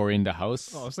Oh. and Cory in the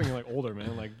House. Oh, I was thinking like older,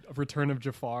 man, like Return of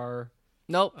Jafar.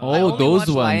 Nope. Oh, I only those watched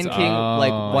Lion ones. King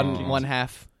like Oh. one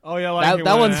half. Oh yeah, Lion King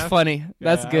That 1 and one's a half. funny.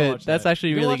 That's Yeah, I good. watched That's that. actually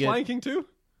You really watch good. Lion King too?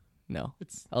 No,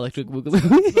 It's Electric Boogaloo.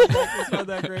 it's not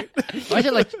that great. I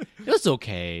just like it was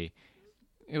okay.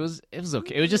 It was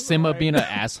okay. It was just Simba alright. being an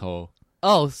asshole.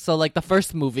 Oh, so like the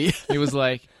first movie. He was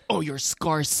like, "Oh, you're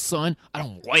Scar's son. I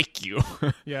don't like you."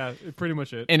 Yeah, pretty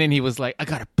much it. And then he was like, "I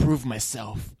gotta prove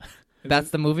myself."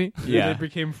 That's the movie. They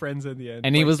became friends at the end.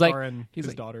 And he was like- Scar and he's his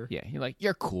like- daughter. Yeah, he's like,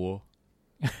 "You're cool."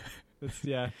 That's,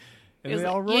 yeah. And He was they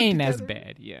all like, rode "You ain't together. as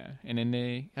bad." Yeah, and then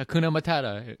they Hakuna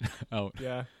Matata out.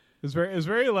 Yeah, it was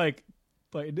very like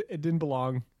Like it didn't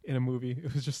belong in a movie.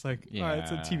 It was just like, all right,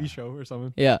 it's a TV show or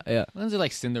something. Yeah, yeah. Was it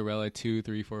like Cinderella 2,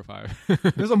 3, 4, 5?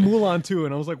 There's a Mulan 2,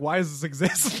 and I was like, why does this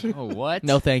exist? Oh, what?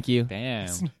 No, thank you.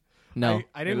 Damn. No.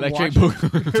 I didn't Electric watch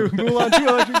Mulan 2,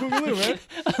 Electric Boogaloo, man.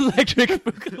 Electric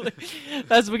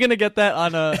Boogaloo. We're gonna get that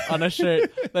on a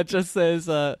shirt that just says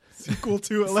Sequel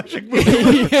to Electric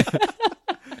Boogaloo.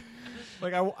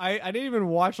 Like I didn't even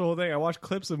watch the whole thing. I watched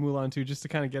clips of Mulan 2 just to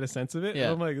kind of get a sense of it. Yeah.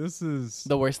 And I'm like, this is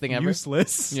the worst thing ever.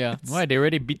 useless. Yeah. Why? They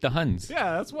already beat the Huns.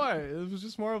 Yeah, that's why. It was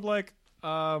just more of like,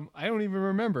 I don't even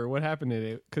remember what happened in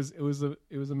it because it was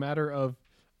a matter of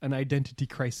an identity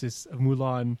crisis of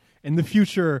Mulan in the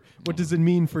future. What does it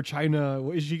mean for China?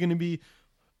 Is she going to be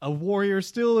a warrior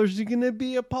still, or is she going to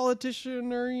be a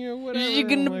politician, or whatever? Is she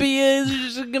gonna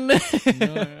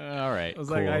All right. I was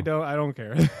cool. like, I don't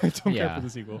care. I don't care for the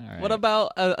sequel. All right. What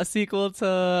about a sequel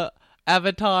to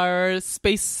Avatar: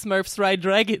 Space Smurfs Ride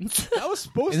Dragons? That was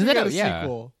supposed Isn't to that get a yeah.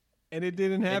 sequel, and it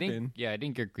didn't happen. I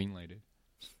didn't get greenlighted.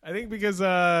 I think because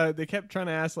they kept trying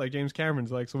to ask like James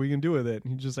Cameron's like, so what are you gonna do with it?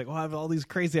 And he's just like, I have all these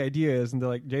crazy ideas, and they're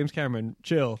like, James Cameron,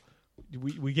 chill.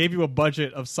 We gave you a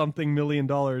budget of something $1 million.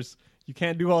 You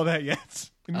can't do all that yet.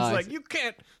 And he's like, you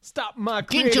can't stop my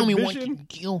creative vision.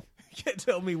 You can't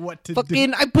tell me what to do.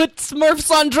 Fucking, I put Smurfs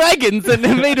on dragons and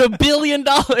it made $1 billion.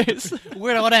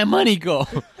 Where'd all that money go?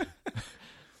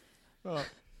 Well,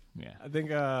 Yeah. I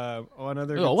think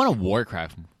another. I want a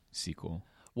Warcraft sequel.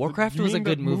 Warcraft You was a mean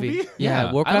good the movie. movie?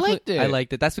 Yeah, Warcraft. I liked it. I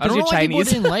liked it. That's I because don't you're know why people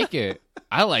Chinese. didn't like it.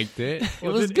 I liked it. It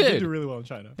Well, was it good. did do really well in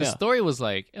China. The story was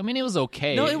like, I mean, it was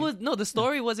okay. No, the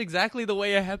story was exactly the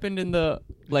way it happened in the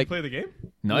like. Play the game.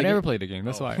 No, I never played the game.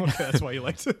 That's Oh, why. okay, that's why you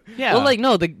liked it. Yeah. Well, like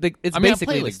no, it's I mean,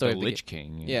 basically I played, the like, story the of the Lich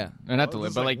game. King. Yeah. Or not the This Lich,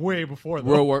 is, but like way before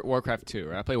though. Warcraft 2.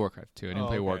 Right? I played Warcraft 2. I didn't Oh,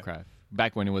 play okay. Warcraft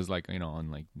back when it was like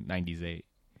on like 90s 8.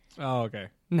 Oh, okay.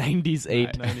 90s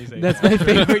 8. 90s 8. That's my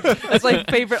favorite. That's my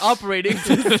favorite operating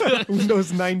system.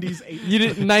 Windows 90s 8. You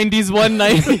did 90s 1,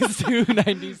 90s 2,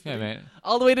 90s 3, Yeah, man.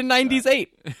 all the way to 90s 8.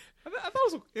 I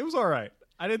thought it was all right.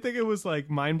 I didn't think it was like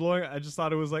mind blowing. I just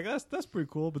thought it was like that's pretty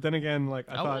cool. But then again, like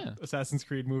I thought Assassin's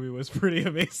Creed movie was pretty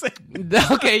amazing.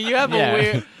 Okay, you have Yeah. a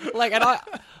weird like I don't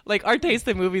like our taste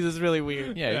in movies is really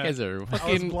weird. Yeah, you guys are.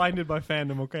 I was blinded by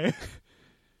fandom. Okay.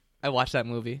 I watched that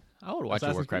movie. I would watch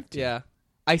Assassin's Warcraft 2. Yeah.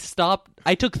 I stopped.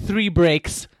 I took 3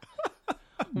 breaks.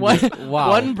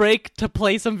 One break to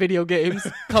play some video games,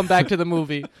 come back to the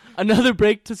movie. Another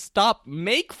break to stop,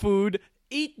 make food,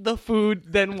 eat the food,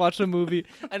 then watch the movie.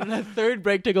 And then a third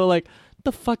break to go like, what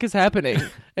the fuck is happening?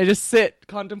 And just sit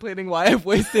contemplating why I've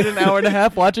wasted an hour and a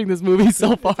half watching this movie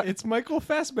so far. It's Michael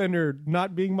Fassbender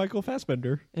not being Michael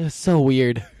Fassbender. It was so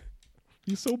weird.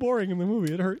 He's so boring in the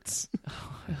movie. It hurts.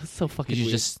 It was so fucking You should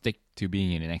weird. just stick to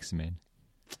being in an X-Men.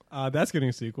 That's getting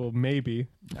a sequel, maybe.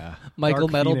 Michael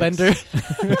Dark Metalbender.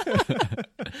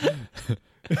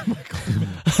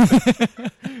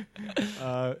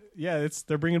 Yeah,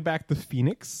 they're bringing back the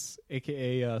Phoenix,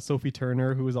 aka Sophie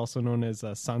Turner, who is also known as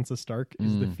Sansa Stark,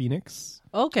 is the Phoenix.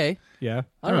 Okay. Yeah.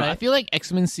 I don't know. I Alright. feel like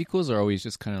X-Men sequels are always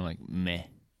just kind of like meh.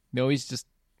 They always just.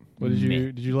 What did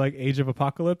meh. you like? Age of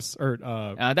Apocalypse or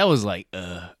That was like.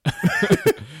 oh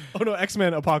no,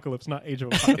 X-Men Apocalypse, not Age of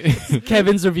Apocalypse.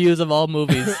 Kevin's reviews of all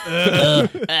movies.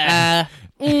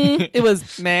 It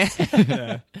was meh.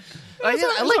 Yeah.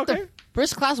 I like the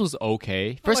First Class was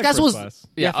okay. First like Class First was Class.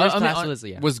 Yeah, First I mean, Class was,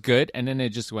 yeah. was good, and then it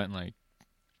just went like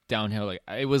downhill. Like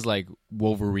it was like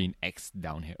Wolverine X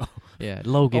downhill. Yeah,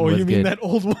 Logan Oh, was you mean good. that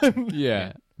old one?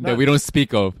 Yeah, Not- that we don't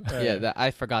speak of. Yeah,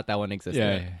 I forgot that one existed.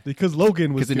 Yeah, Because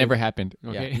Logan was because it good. never happened. Yeah,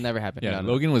 Okay, it never happened. yeah. No,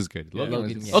 no. Logan was good. Logan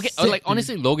Logan, was yeah. good. Okay, Sick, like dude.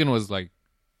 honestly, Logan was like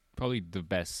probably the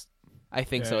best I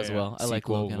think so Yeah, as yeah. well. I like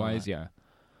Logan wise. Yeah,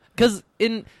 because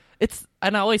and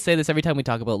I always say this every time we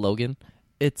talk about Logan.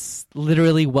 It's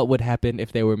literally what would happen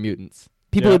if they were mutants.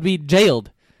 People Yeah. would be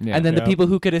jailed, yeah. and then the Yeah. people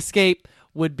who could escape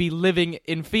would be living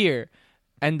in fear,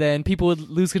 and then people would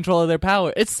lose control of their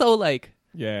power. It's so like.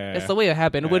 Yeah. It's the way it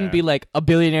happened. It Yeah. wouldn't be like a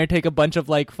billionaire take a bunch of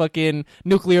like fucking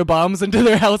nuclear bombs into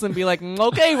their house and be like,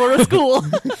 okay, we're a school.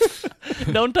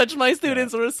 Don't touch my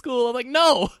students. We're a school. I'm like,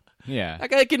 no. yeah.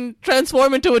 That guy can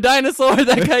transform into a dinosaur.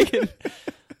 That guy can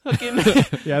fucking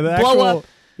Yeah, the blow actual up.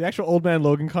 the actual Old Man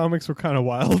Logan comics were kind of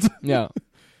wild. Yeah.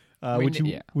 Would you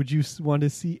yeah. would you want to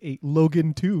see a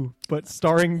Logan 2 but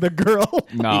starring the girl?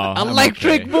 No, I'm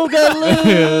Electric okay.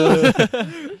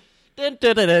 Boogaloo. Dun,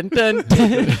 dun, dun, dun, dun, dun,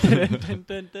 dun,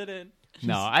 dun, dun, dun.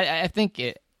 No, I think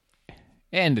it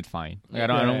ended fine. Like, I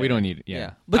don't. We don't need it.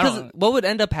 Yeah, Because what would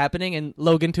end up happening in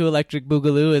Logan 2 Electric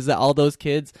Boogaloo is that all those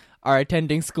kids are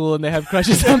attending school and they have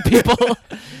crushes on people.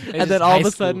 And just then all high of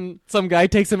a school. sudden, some guy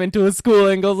takes them into a school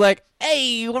and goes like,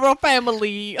 hey, we're a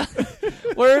family.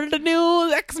 We're the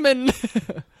new X-Men.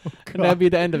 And that'd be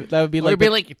the end of it. That would be It'd like be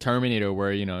like Terminator,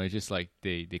 where it's just like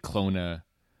they clone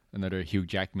another Hugh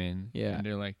Jackman. Yeah. And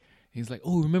they're like, he's like,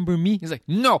 oh, remember me? He's like,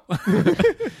 no.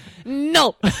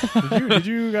 no. Did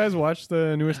you guys watch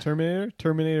the newest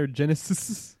Terminator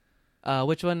Genesis?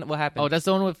 Which one? What happened? Oh, that's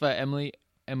the one with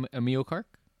Emil Clark.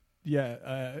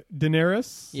 Yeah,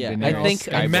 Daenerys. Yeah, Daenerys. I think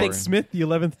And Matt Skyborn. Smith, the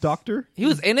 11th Doctor. he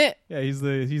was in it. Yeah, he's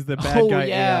the bad guy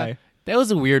AI. That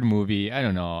was a weird movie. I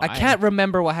don't know. I can't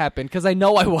remember what happened because I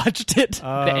know I watched it.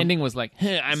 The ending was like,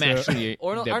 I'm so- actually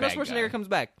Arnold the bad Schwarzenegger guy. comes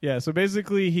back. Yeah, so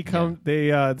basically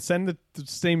they send the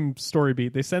same story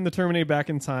beat. They send the Terminator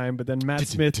back in time, but then Matt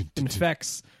Smith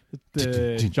infects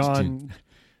the John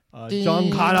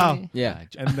Connor. Yeah.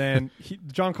 And then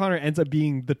John Connor ends up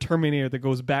being the Terminator that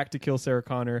goes back to kill Sarah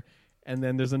Connor. And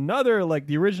then there's another, like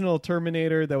the original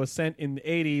Terminator that was sent in the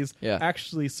 80s Yeah.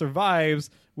 actually survives,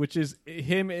 which is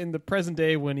him in the present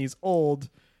day when he's old.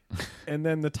 And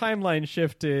then the timeline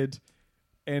shifted,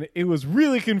 and it was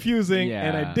really confusing,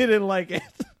 and I Yeah. didn't like it.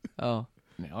 Oh.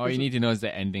 All you need to know is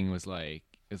the ending was like,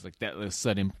 it's like that little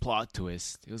sudden plot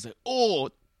twist. It was like, oh,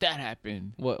 that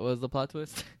happened. What was the plot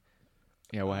twist?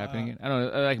 Yeah, what happened again? I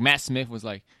don't know. Like Matt Smith was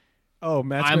like, Oh,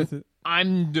 Matt I'm Smith.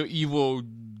 I'm the evil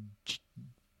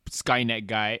Skynet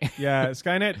guy. Yeah,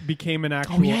 Skynet became an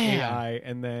actual yeah. AI,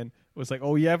 and then was like,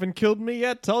 "Oh, you haven't killed me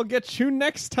yet? I'll get you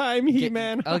next time,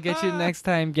 He-Man. I'll get you next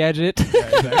time, Gadget.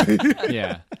 Yeah, exactly.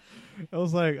 Yeah. I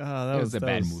was like, "Oh, that was a that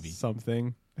bad was movie.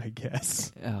 Something, I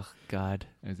guess." Oh God.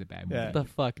 It was a bad movie. Yeah. What the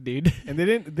fuck, dude? And they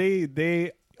didn't.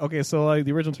 They okay. So like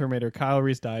the original Terminator, Kyle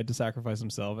Reese died to sacrifice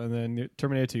himself, and then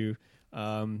Terminator 2,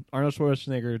 Arnold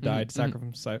Schwarzenegger died to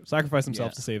sacrifice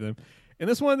himself Yeah. to save them. In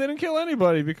this one, they didn't kill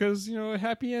anybody because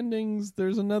happy endings.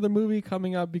 There's another movie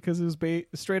coming up because it was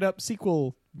straight up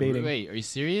sequel baiting. Wait, are you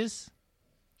serious?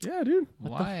 Yeah, dude.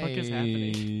 What Why? the fuck is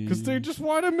happening? Because they just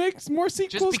want to make more just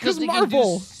sequels because because they Marvel.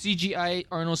 can do CGI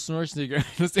Arnold Schwarzenegger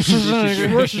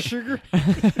Sugar.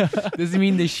 doesn't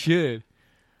mean they should.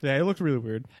 Yeah, it looked really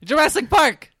weird. Jurassic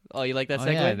Park. Oh, you like that Oh,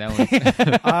 segue? yeah,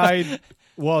 that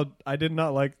one. I did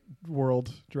not like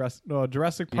Jurassic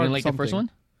Park. You didn't like the first something. one?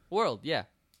 World, yeah.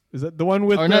 Is that the one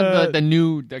with Or not the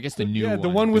new? I guess the new. yeah, one. the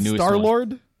one with newest Star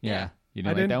Lord? Yeah, you I didn't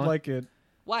like that didn't one. like it.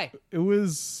 Why? It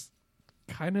was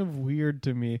kind of weird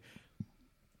to me.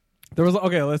 There was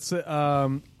let's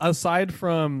aside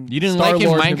from You didn't like him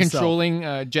Star-Lord mind himself. controlling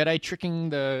Jedi tricking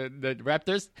the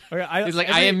raptors? Okay, He's like,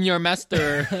 I am your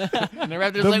master. And the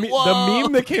raptors the, like, whoa. the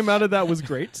meme that came out of that was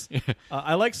great.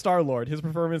 I like Star Lord. His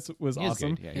performance was He was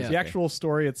awesome. good. Yeah, he was the actual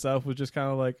story itself was just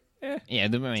kind of like, Yeah,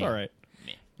 it's all right.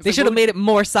 They should have made it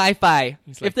more sci-fi.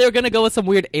 If they were gonna go with some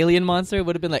weird alien monster, it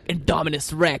would have been like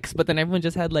Indominus Rex. But then everyone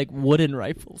just had like wooden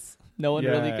rifles. No one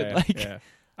really could like. Yeah.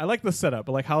 I like the setup,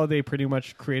 like how they pretty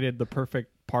much created the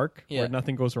perfect park Yeah. where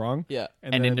nothing goes wrong. Yeah.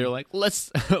 And then they're like, let's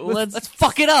Let's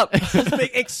fuck it up. let's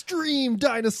make extreme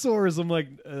dinosaurs. I'm like,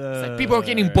 people are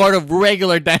getting bored of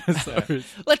regular dinosaurs.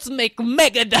 Let's make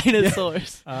mega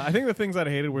dinosaurs. I think the things that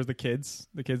I hated was the kids.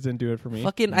 The kids didn't do it for me.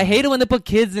 Fucking, I hate it when they put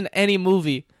kids in any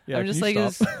movie. Yeah, I'm just can like, you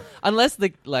this, stop? unless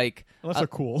the like, Unless they're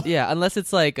cool. yeah, unless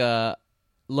it's like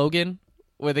Logan,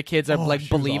 where the kids are Oh, like she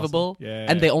was believable, awesome. Yeah.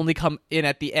 and they only come in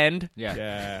at the end.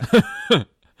 Yeah. Yeah.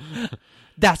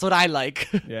 That's what I like.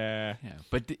 Yeah. Yeah,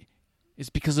 but it's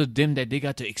because of them that they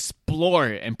got to explore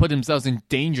and put themselves in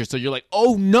danger. So you're like,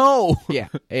 oh no. yeah,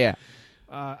 yeah.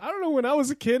 I don't know. When I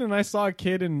was a kid and I saw a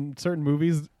kid in certain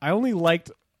movies, I only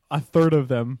liked a third of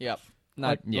them. Yep.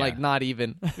 Not Yeah. like not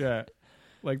even. Yeah.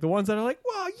 Like the ones that are like,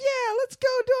 well, yeah, let's go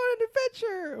do an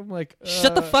adventure. I'm like,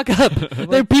 Shut the fuck up.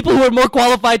 There are people who are more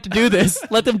qualified to do this.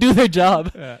 Let them do their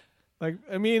job. Yeah. Like,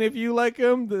 I mean, if you like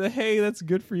them, hey, that's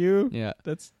good for you. Yeah.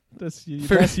 That's you.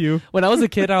 For- That's you. When I was a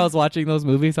kid, I was watching those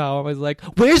movies. I was like,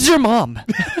 "Where's your mom?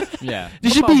 Yeah. They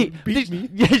should mom be. beat me."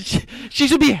 Yeah, she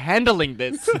should be handling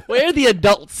this. Where are the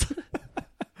adults?"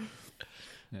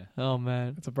 Yeah. Oh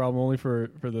man. It's a problem only for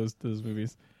those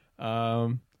movies.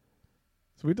 So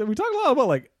we talked a lot about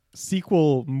like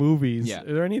sequel movies. Yeah.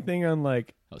 Is there anything on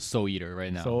like Soul Eater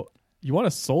right now. so? You want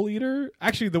a Soul Eater?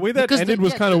 Actually, the way that Because ended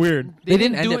was kind of weird. They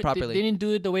didn't end do it properly. They didn't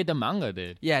do it the way the manga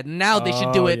did. Yeah. Now they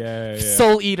should do Oh, it. yeah, yeah.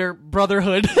 Soul Eater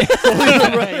Brotherhood.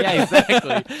 Yeah,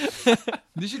 exactly.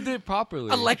 They should do it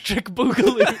properly. Electric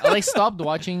Boogaloo. I like stopped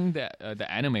watching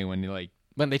the anime when they like.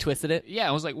 When they twisted it. Yeah,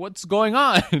 I was like, what's going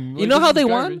on? You know how they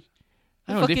won?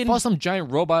 I don't know. They Fucking- fought some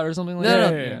giant robot or something like No,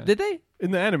 that. no. yeah. Did they? In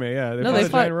the anime, yeah. No, They they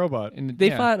fought a giant fought- robot. They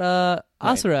fought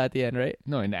Asura at the end, right?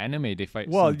 No, in the anime they fight.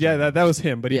 Well, some yeah, giant- that was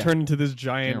him, but he Yeah. turned into this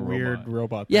giant Giant weird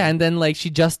robot. Yeah, thing. and then like she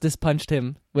justice punched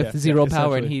him with Yeah, zero yeah,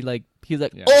 power, and essentially. he's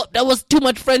like, Yeah. oh, that was too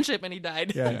much friendship, and he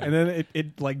died. Yeah, and then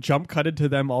it like jump cutted to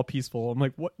them all peaceful. I'm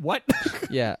like, what?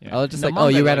 Yeah. Yeah. I was just In the like, oh,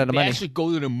 manga, you ran out of they money. actually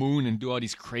go to the moon and do all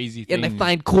these crazy things. And they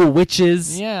find cool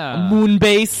witches. Yeah. A moon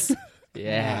base. Yeah,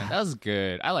 yeah. that was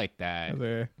good. I like that.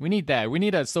 Okay. We need that. We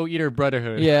need a Soul Eater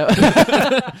Brotherhood. Yeah.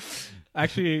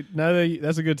 Actually,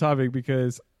 that's a good topic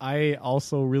because I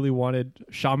also really wanted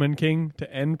Shaman King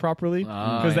to end properly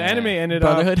because the yeah. anime ended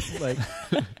Brotherhood. up like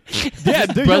yeah,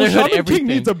 dude, Brotherhood Shaman everything. King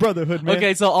needs a brotherhood, man.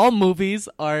 Okay, so all movies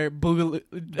are Boogaloo.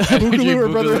 Boogaloo or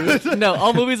Brotherhood. No,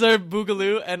 all movies are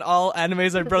Boogaloo, and all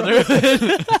animes are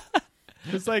Brotherhood.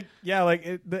 It's like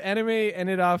the anime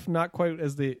ended off not quite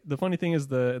as the funny thing is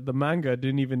the manga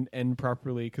didn't even end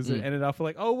properly because it ended off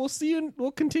like, oh, we'll see you,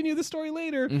 we'll continue the story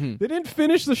later. They didn't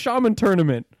finish the shaman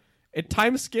tournament. It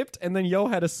time skipped and then Yo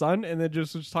had a son and then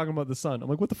just was talking about the son. I'm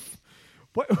like, what the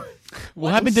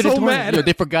What happened to I'm the so tournament? mad. Yo,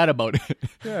 they forgot about it.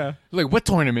 Yeah. Like, what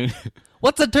tournament?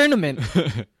 What's a tournament?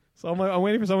 So I'm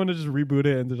waiting for someone to just reboot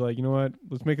it and they're like, you know what,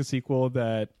 let's make a sequel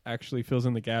that actually fills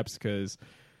in the gaps because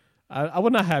I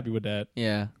was not happy with that.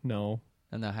 Yeah, No.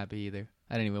 I'm not happy either.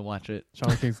 I didn't even watch it.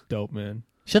 Shaman King's dope, man.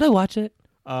 Should I watch it?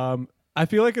 I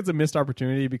feel like it's a missed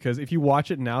opportunity because if you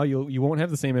watch it now, you won't have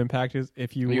the same impact as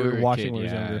if you were a watching kid, when you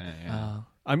was younger. yeah.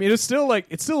 I mean, it's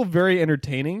still very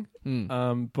entertaining,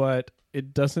 but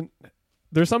it doesn't.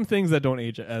 There's some things that don't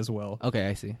age as well. Okay,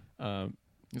 I see. But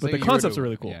It's the like if you were concepts to- are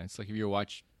really cool. Yeah, it's like if you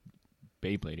watch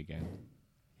Beyblade again.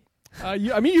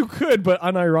 I mean, you could, but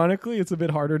unironically, it's a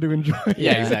bit harder to enjoy.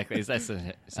 Yeah, exactly. That's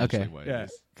essentially Okay. what Yeah, it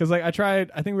is. because like I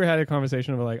tried. I think we had a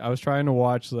conversation of like I was trying to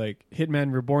watch like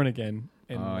Hitman Reborn again,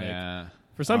 and Oh, like, yeah.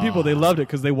 for some people they loved it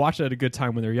because they watched it at a good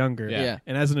time when they're younger. Yeah.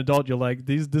 And as an adult, you're like,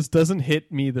 this doesn't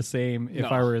hit me the same if No.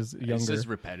 I were as younger. It's just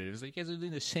repetitive. It's like you guys are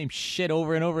doing the same shit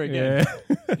over and over again.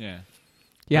 Yeah. Yeah.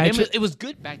 Yeah, But it was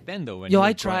good back then, though. When Yo, you were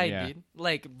I growing- tried, yeah. dude.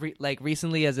 Like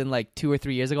recently, as in like 2 or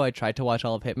 3 years ago, I tried to watch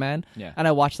all of Hitman. Yeah. And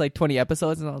I watched like 20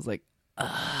 episodes, and I was like,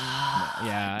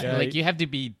 Yeah. Yeah. Like, you have to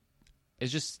be...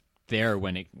 It's just there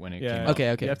when it came Yeah. out.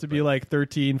 Okay. You have to be like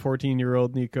 13,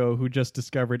 14-year-old Nico who just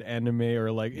discovered anime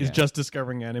or like is Yeah. just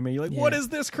discovering anime. You're like, what Yeah. is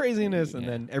this craziness? And Yeah.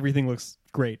 then everything looks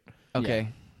great. okay,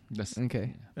 That's,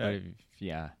 okay. but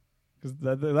yeah. Because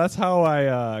that's how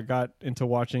I got into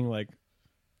watching like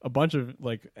a bunch of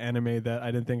like anime that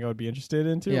I didn't think I would be interested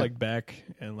into, Yeah. like Beck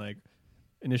and like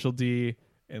Initial D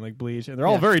and like Bleach. And they're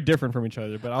all Yeah. very different from each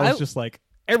other. But I was I- just like,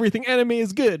 everything anime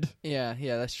is good. Yeah,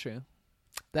 that's true.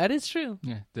 That is true.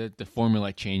 Yeah. The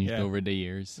formula changed Yeah. over the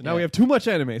years. So now we have too much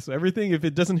anime. So everything, if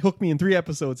it doesn't hook me in 3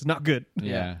 episodes, it's not good.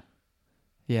 Yeah.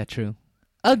 Yeah, true.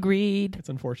 Agreed. It's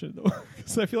unfortunate though,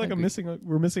 because I feel like Agreed.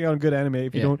 we're missing out on good anime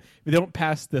if you Yeah. don't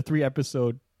pass the 3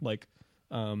 episode like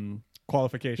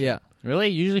qualification. Yeah. Really?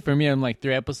 Usually for me, I'm like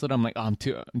 3 episodes. I'm like, I'm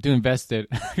too invested.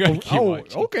 I gotta keep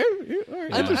watching. okay. Yeah, all right.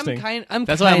 Yeah. Interesting. I'm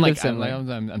That's why I'm like, similar.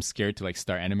 I'm scared to like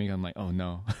start anime. I'm like, oh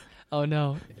no. Oh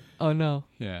no. Oh no.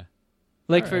 Yeah.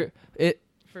 Like Alright.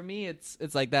 for me, it's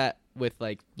like that with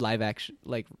like live action,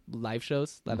 like live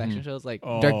shows, live action shows, like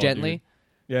Oh, Dirk Gently. dude.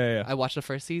 Yeah. I watched the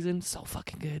first season, so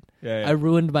fucking good. Yeah. I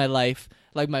ruined my life,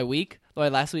 like my week. My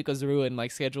last week was ruined. My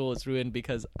schedule was ruined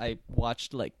because I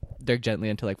watched like Dirk Gently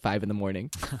until like 5 a.m.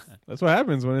 That's what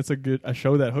happens when it's a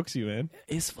show that hooks you, man.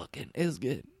 It's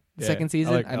good. Yeah, Second I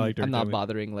season, like Dirk I'm not Gently.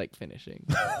 bothering like finishing.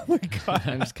 Oh my god.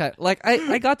 I'm just kind of like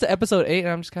I got to episode 8 and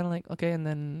I'm just kind of like okay, and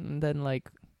then like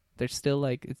there's still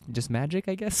like it's just magic,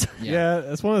 I guess. Yeah,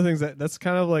 that's one of the things that's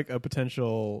kind of like a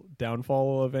potential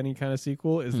downfall of any kind of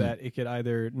sequel is that it could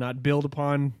either not build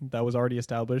upon that was already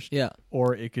established, Yeah,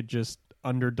 or it could just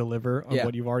under deliver on Yeah.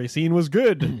 what you've already seen was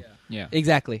good. Yeah.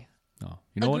 exactly. No.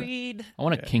 You know what? Agreed. I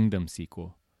want a Yeah. Kingdom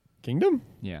sequel. Kingdom,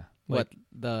 Yeah. What Like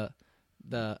the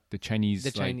the Chinese,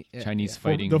 The like, yeah, Chinese yeah.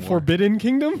 fighting the war. Forbidden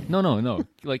Kingdom. No.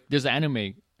 Like there's an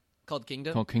anime called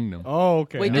Kingdom? called Kingdom. Oh,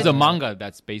 okay. Wait, And there's a manga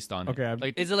that's based on Okay, it.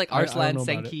 Like Is it like I don't Arslan know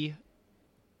about Senki?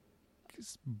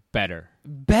 better.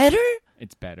 Better?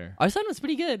 It's better. Arslan was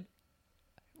pretty good,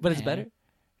 but it's better.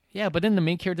 Yeah, but then the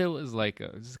main character was like,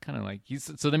 it's kind of like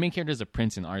so the main character is a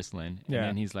prince in Arslan, and Yeah.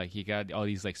 then he's like he got all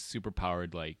these like super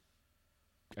powered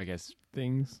I guess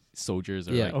Things. soldiers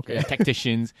or Yeah, like okay.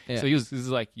 tacticians. Yeah. So this is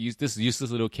like this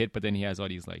useless little kid, but then he has all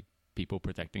these like people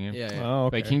protecting him. Yeah. Oh,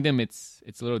 okay. But Kingdom, it's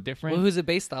a little different. Well, who's it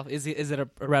based off? Is it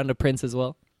around a prince as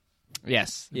well?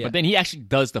 Yes, Yeah. but then he actually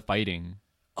does the fighting.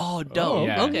 Oh, dope. Oh,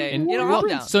 Yeah. Okay, And- I'm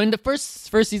down. So in the first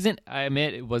season, I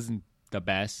admit it wasn't the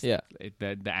best. Yeah.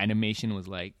 The animation was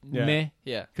like Yeah. meh.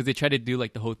 Yeah. Because they tried to do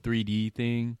like the whole 3D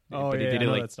thing, Oh, but yeah, they did I it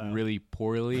know like that style. really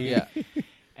poorly. Yeah.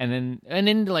 and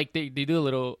then like they do a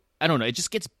little. I don't know. It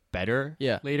just gets better.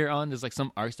 Yeah. Later on, there's like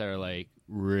some arcs that are like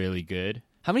really good.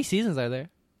 How many seasons are there?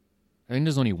 I think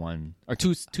there's only one or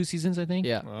two seasons. I think.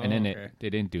 Yeah. Oh, And then okay. they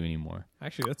didn't do anymore.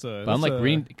 Actually, that's a. But I'm that's like a-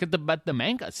 reading because the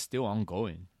manga's still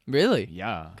ongoing. Really?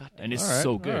 Yeah, and it's All right,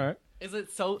 so good. all right. Is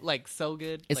it so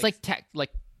good? It's like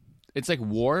it's like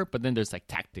war, but then there's like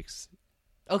tactics.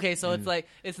 okay, so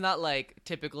it's not like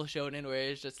typical shonen where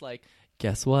it's just like,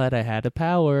 guess what? I had a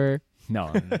power.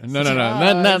 No,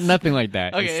 not nothing like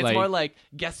that. Okay, it's like, more like,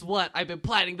 guess what? I've been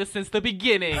planning this since the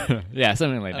beginning. yeah,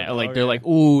 something like that. Okay. Like they're like,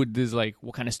 ooh, this like,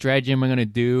 what kind of strategy am I gonna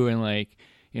do? And like,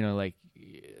 you know, like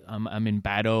I'm in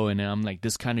battle, and I'm like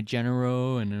this kind of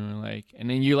general, and then like, and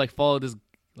then you like follow this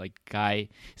like guy.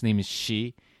 His name is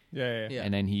Shi, Yeah. Yeah.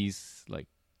 and then he's like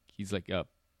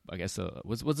I guess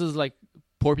what's his like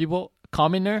poor people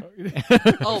commoner.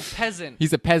 Oh, peasant.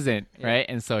 He's a peasant, Yeah. right?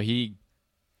 And so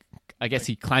I guess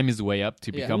he climbed his way up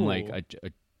to Yeah. become like Ooh.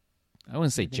 I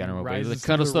wouldn't say general, but he's rises like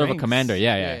kind of through sort of a ranks. commander.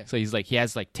 Yeah. Yeah. So he's like he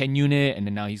has like 10 unit, and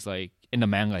then now he's like in the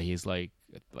manga he's like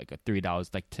a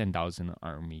 3,000 like 10,000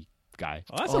 army guy.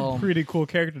 Oh, that's Oh. a pretty cool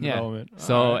character Yeah. development.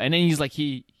 So All right. and then he's like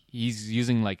he's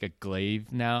using like a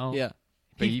glaive now. Yeah.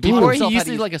 But He before taught he himself how used to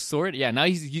to use- like a sword. Yeah. Now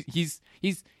he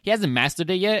hasn't mastered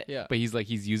it yet. Yeah. But he's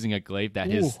using a glaive that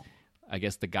Ooh. I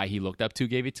guess the guy he looked up to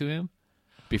gave it to him.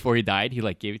 Before he died, he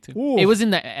like gave it to him. Ooh. It was in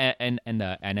the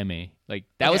anime. Like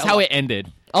that Okay, was I'll how watch it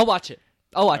ended. I'll watch it.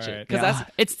 I'll watch All it right. because Yeah.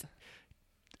 that's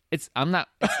it's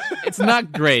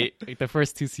not great. Like the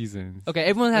first 2 seasons. okay.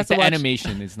 Everyone Like has the to watch.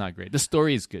 animation is not great. The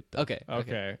story is good though. Okay.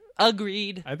 Okay.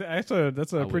 Agreed. That's a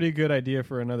would. pretty good idea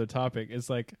for another topic. It's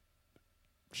like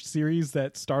series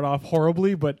that start off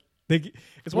horribly, but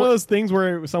it's one of those things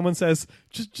where someone says,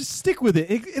 just stick with it.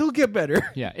 It'll get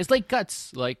better. Yeah, it's like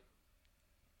Guts. Like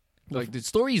the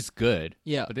story is good.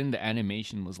 Yeah. But then the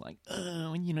animation was like,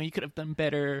 you could have done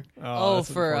better. Oh, that's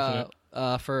unfortunate.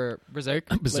 for Berserk.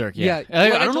 Berserk. Like, Yeah.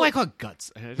 like I don't know why I told- call it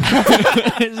Guts.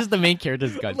 It's just the main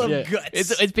character's Guts. love Yeah. guts.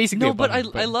 It's basically No, a but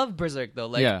bummer, I love Berserk though.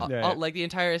 Like, Yeah. Yeah. like the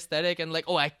entire aesthetic and like,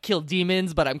 oh, I kill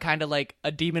demons, but I'm kind of like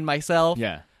a demon myself.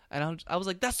 Yeah. And I was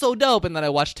like, that's so dope. And then I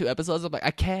watched 2 episodes. I'm like,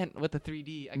 I can't with the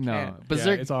 3D. I No, can't. Yeah,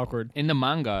 Berserk it's awkward. in the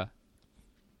manga.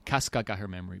 Casca got her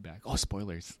memory back. Oh,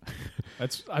 spoilers.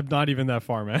 I'm not even that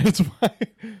far, man. It's fine.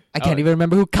 I can't even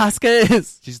remember who Casca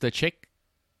is. She's the chick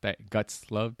that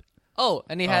Guts loved. Oh,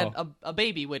 and he had a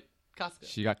baby with Casca.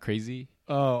 She got crazy.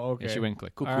 Oh, okay. And she went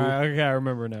like cuckoo. All right, okay, I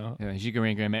remember now. Yeah, she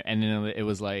ran, and then it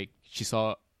was like she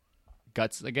saw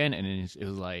Guts again, and then it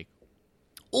was like,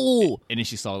 oh, and then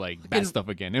she saw like bad stuff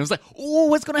again. And it was like, oh,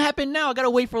 what's gonna happen now? I gotta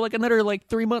wait for like another like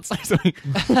 3 months or something.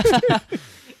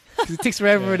 'Cause it takes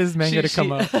forever for this manga to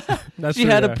come out. That's She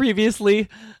true, had yeah. a previously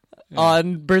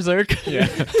on Berserk. Yeah,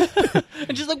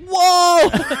 And she's like, whoa!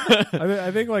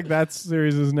 I think like that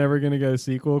series is never gonna get a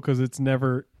sequel because it's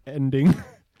never ending.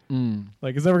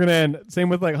 Like it's never gonna end. Same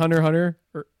with like Hunter x Hunter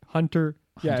or Hunter.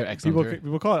 Yeah, Hunter x people Hunter.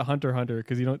 people call it Hunter x Hunter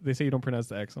because they say you don't pronounce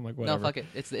the X. I'm like No, whatever. fuck it.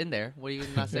 It's in there. What are you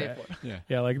not saying Yeah. for? yeah.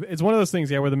 Yeah, like it's one of those things.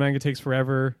 Yeah, where the manga takes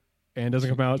forever and doesn't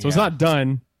come out, so it's Yeah. not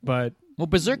done. But Well,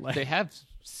 Berserk, they have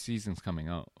seasons coming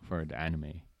out for the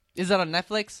anime. Is that on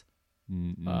Netflix?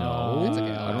 No, It's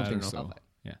okay. I don't I think don't so. know.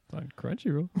 Yeah, it's on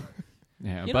Crunchyroll.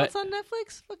 yeah, You know but what's on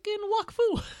Netflix? Fucking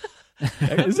Wakfu.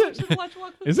 Is You it? should watch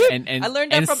Wakfu. Is it? and I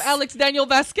learned that from Alex Daniel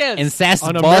Vasquez. and Sass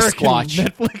On Boss American Squatch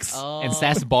Netflix. Oh. and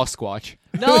Sass Boss Squatch.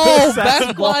 No,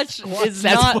 Sasquatch is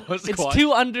Sasquatch. not. It's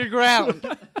too underground.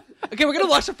 Okay, we're gonna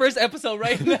watch the first episode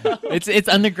right now. It's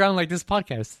underground like this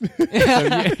podcast.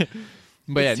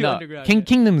 But It's too yeah, no, underground, yeah.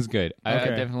 Kingdom's good. I Okay,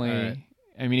 definitely. alright.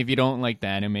 I mean, if you don't like the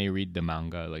anime, read the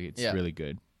manga. Like it's Yeah. really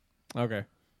good. Okay.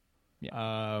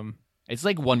 Yeah. It's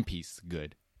like One Piece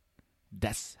good.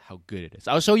 That's how good it is.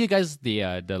 I'll show you guys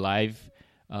the live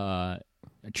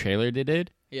trailer they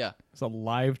did. Yeah. It's a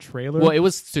live trailer. Well, it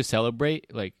was to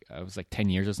celebrate like it was like 10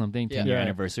 years or something, 10 year Yeah.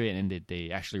 anniversary, and then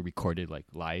they actually recorded like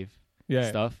live yeah.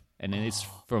 stuff, and then it's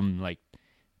from like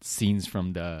scenes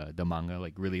from the manga,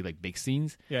 like really like big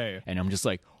scenes, Yeah. and I'm just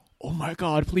like, oh my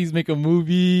god, please make a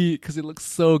movie because it looks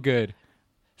so good.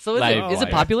 So is Live it wire.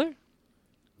 popular?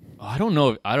 Oh, I don't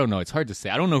know. It's hard to say.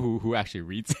 I don't know who actually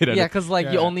reads it. Yeah, because like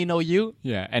you Yeah. only know you.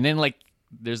 Yeah, and then like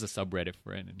there's a subreddit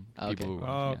for it and Okay. people. Who, Oh,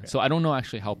 yeah. okay. So I don't know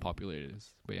actually how popular it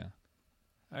is, but yeah.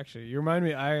 Actually, you remind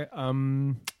me.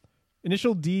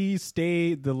 Initial D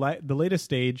the latest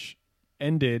stage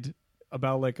ended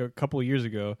about like a couple of years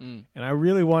ago, and I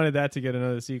really wanted that to get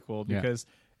another sequel Yeah. because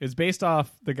It's based off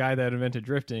the guy that invented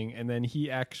drifting, and then he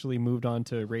actually moved on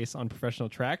to race on professional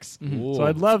tracks. Mm-hmm. So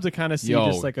I'd love to kind of see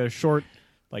just like a short,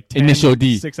 like 10, Initial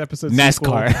D 6 episodes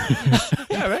NASCAR.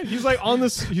 Yeah, right. He's like on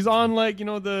this. He's on like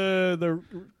the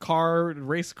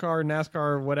race car,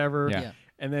 NASCAR, whatever. Yeah.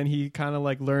 And then he kind of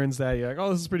like learns that you're like,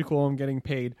 oh, this is pretty cool. I'm getting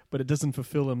paid, but it doesn't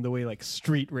fulfill him the way like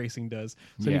street racing does.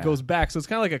 So he goes back. So it's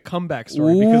kind of like a comeback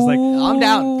story because like I'm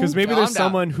down. because maybe there's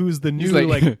someone who's the new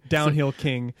like downhill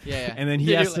king, Yeah. and then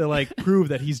he has to like prove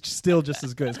that he's still just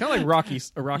as good. It's kind of like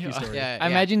a Rocky story. Yeah. I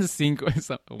imagine the scene,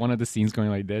 one of the scenes going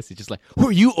like this. It's just like, "Who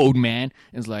are you, old man?"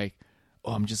 And it's like,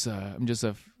 "Oh, I'm just a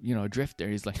drifter."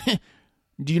 He's like,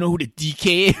 "Do you know who the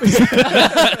DK is?"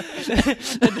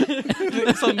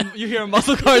 You hear a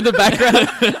muscle car in the background.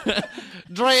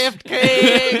 Drift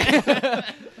King.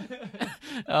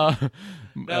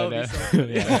 That would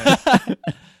be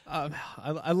so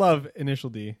I love Initial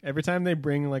D. Every time they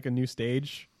bring like a new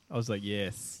stage, I was like,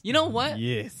 yes. You know what?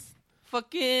 Yes.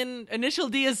 Fucking Initial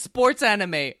D is sports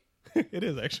anime. It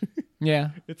is actually.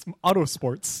 Yeah. It's auto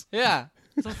sports. Yeah.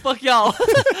 So fuck y'all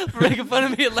for making fun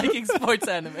of me and liking sports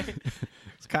anime.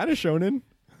 It's kind of shonen.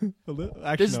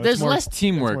 Actually, There's less more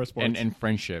teamwork sports. and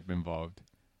friendship involved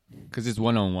because it's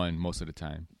 1-on-1 most of the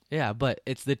time. Yeah, but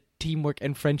it's the teamwork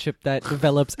and friendship that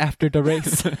develops after the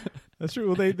race. That's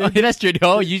true. Well, That's true. They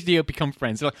all usually become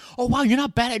friends. They're like, "Oh wow, you're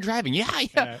not bad at driving." Yeah.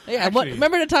 Yeah, actually,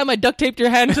 remember the time I duct taped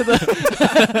your hand to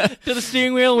the to the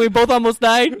steering wheel and we both almost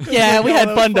died? Yeah, we had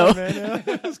that fun was though. Man. Yeah,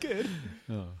 that was good.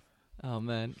 Oh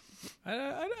man.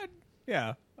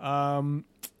 Yeah.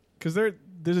 Because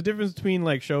there's a difference between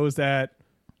like shows that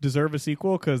deserve a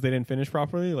sequel because they didn't finish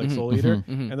properly, like Soul Eater,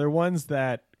 and there are ones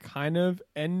that kind of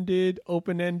ended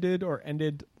open-ended or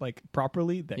ended like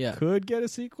properly that could get a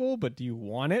sequel, but do you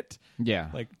want it? Yeah.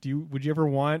 Like, would you ever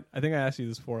want? I think I asked you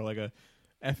this before, like a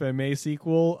FMA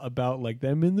sequel about like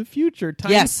them in the future.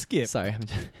 Time skip. Sorry.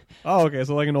 Oh, okay.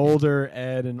 So like an older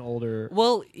Ed and older.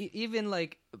 Well, even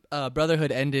like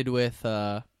Brotherhood ended with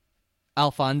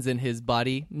Alphonse in his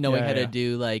body, knowing how to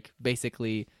do like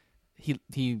basically.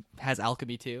 He has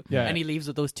alchemy too, and he leaves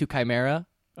with those 2 chimera.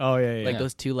 Oh yeah. Like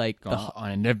those 2 like on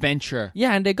an adventure.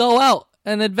 Yeah, and they go out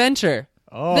an adventure.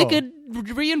 Oh, they could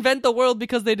reinvent the world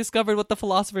because they discovered what the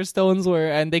Philosopher's Stones were,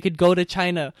 and they could go to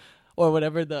China or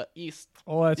whatever the East.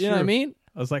 Oh, that's you true. know what I mean?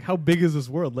 I was like, how big is this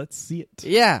world? Let's see it.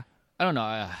 Yeah. I don't know.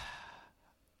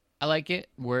 I like it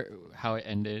how it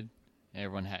ended.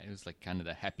 Everyone it was like kind of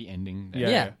the happy ending.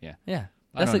 Yeah.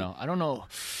 I don't know.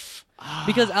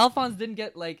 Because Alphonse didn't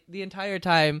get like the entire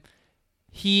time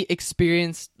he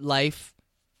experienced life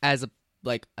as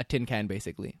a tin can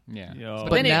basically. Yeah. Yo.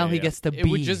 But now he gets to be. It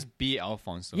would just be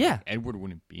Alphonse. So Yeah. Edward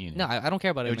wouldn't be in it. No, I don't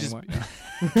care about it It would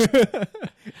anymore.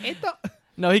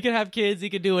 No, he can have kids, he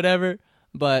could do whatever,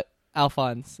 but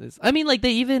Alphonse is. I mean, like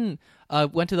they even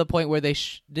went to the point where they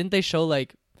didn't they show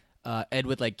like Ed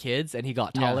with like kids and he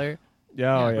got taller.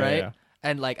 Yeah, right? Yeah.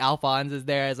 And like Alphonse is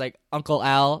there as like Uncle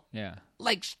Al. Yeah.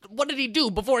 Like, what did he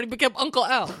do before he became Uncle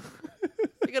Al?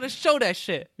 You gotta show that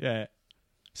shit. Yeah.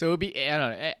 So it would be. I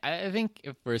don't know. I think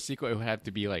if for a sequel, it would have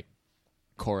to be like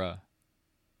Korra.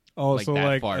 Oh, Like so that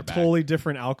like far a back. totally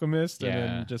different alchemist, and Yeah.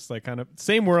 then just like kind of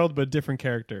same world but different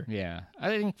character. Yeah. I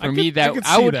think I for me could that see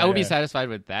I would that, be yeah. satisfied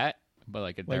with that. But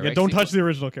like a Like, direct don't sequel. touch the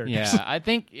original characters. Yeah. I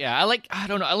think. Yeah. I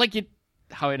don't know. I like it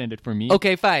how it ended for me.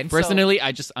 Okay, fine. Personally,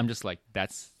 I'm just like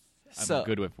that's. I'm So-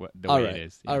 good with the all way right, it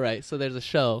is. Yeah. all right. So there's a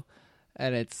show,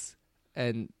 and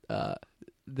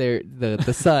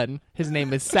the son. His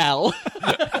name is Sal.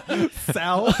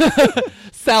 Sal.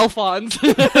 Salphonse.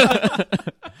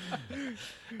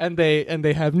 and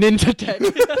they have ninja tech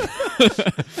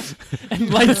and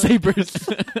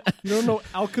lightsabers. You don't know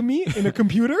alchemy in a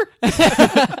computer?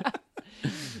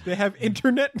 They have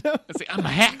internet now. It's like, I'm a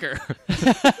hacker.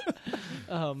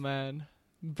 Oh man,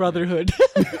 Brotherhood.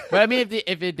 But I mean,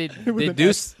 if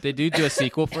they do a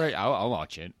sequel for it, I'll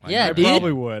watch it. Why Yeah, not? I dude.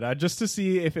 probably would. Just to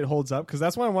see if it holds up, because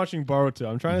that's why I'm watching Boruto.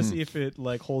 I'm trying to see if it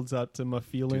like holds up to my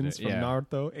feelings from yeah.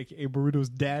 Naruto, aka Boruto's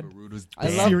dad. Boruto's I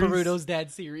dead. love Series. Boruto's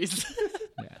dad series.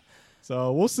 Yeah.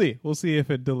 So we'll see. We'll see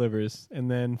if it delivers, and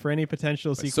then for any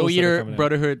potential sequels. Soul that are Eater coming out.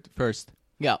 Brotherhood first.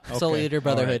 Yeah, Soul Okay. Eater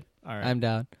Brotherhood. All right. I'm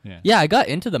down. Yeah. Yeah, I got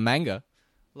into the manga.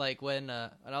 Like when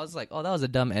and I was like, oh, that was a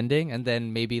dumb ending. And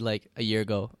then maybe like a year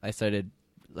ago, I started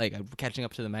like catching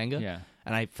up to the manga. Yeah.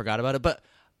 And I forgot about it. But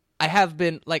I have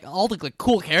been like all the like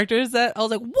cool characters that I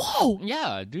was like, whoa,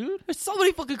 Yeah, dude. there's so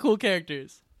many fucking cool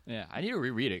characters. Yeah, I need to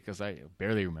reread it because I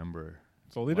barely remember.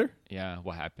 Soul Eater.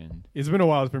 What happened. It's been a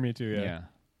while for me too. Yeah. Yeah.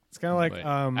 It's kind of like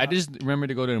But I just remember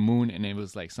to go to the moon and it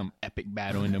was like some epic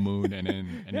battle in the moon and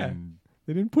then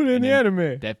they didn't put it in and the then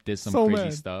anime. Death did some So crazy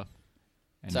mad. stuff.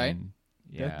 And Sorry? then,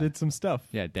 Death did some stuff.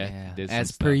 Yeah, Death did some as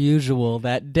stuff. per usual.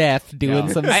 That Death doing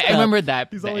some stuff. I remember that.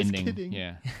 He's the always ending. kidding.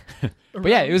 Yeah, but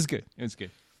yeah, it was good. It was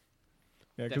good.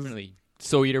 Yeah, 'cause Definitely.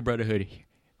 Soul Eater Brotherhood.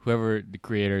 Whoever the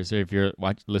creators, or if you're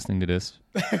listening to this,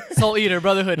 Soul Eater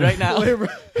Brotherhood right now.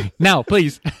 now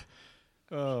please.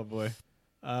 Oh boy.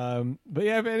 But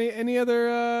yeah, any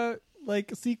other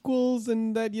like sequels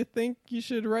and that you think you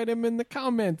should write them in the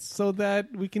comments so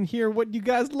that we can hear what you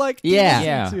guys like to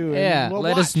listen to and we'll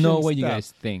Let us watch know and what you stuff.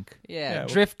 guys think. Yeah.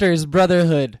 Drifters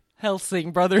Brotherhood.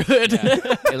 Helsing Brotherhood.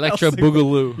 Electro Hellsing.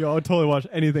 Boogaloo. Yo, I'll totally watch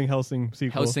anything Helsing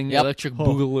sequel. Helsing Yep. Electric Oh.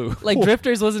 Boogaloo. Like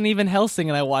Drifters wasn't even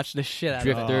Helsing, and I watched the shit out of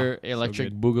it. Drifter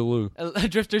Electric Boogaloo.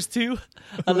 Drifters 2,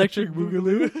 Electric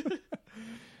Boogaloo.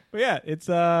 But yeah,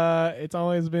 it's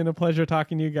always been a pleasure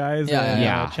talking to you guys. Yeah, and,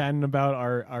 yeah. chatting about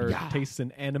our tastes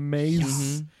in animes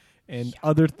Mhm. and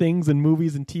other things and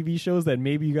movies and TV shows that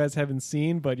maybe you guys haven't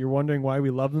seen, but you're wondering why we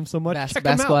love them so much. Check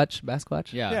them out.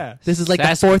 Basquatch. Yeah. Yeah. This is like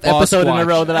the Sas- 4th episode in a Bosquatch.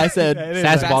 row that I said. Yeah, it is.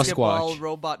 Sas Basketball Bosquatch.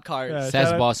 robot cars. Yeah. Says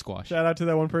Shout out- Boss Squash. Shout out to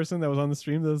that one person that was on the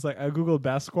stream that was like, I googled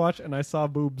Basquatch and I saw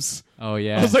boobs. Oh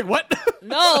yeah. I was like, what?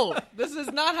 No, this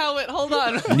is not how it. Hold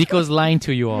on. Nico's lying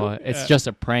to you all. It's just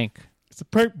a prank. It's a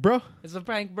prank, bro. It's a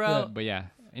prank, bro. But yeah.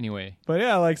 Anyway. But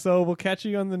yeah, like, so we'll catch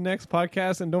you on the next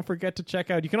podcast, and don't forget to check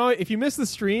out. You can always, if you miss the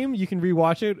stream, you can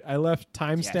rewatch it. I left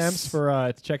timestamps Yes. for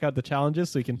to check out the challenges,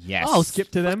 so you can Oh, skip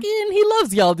to them. Fucking, he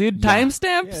loves y'all, dude. Yeah.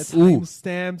 Timestamps. Yeah, Ooh.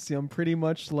 timestamps. I'm pretty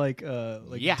much like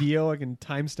Yeah. Dio. I can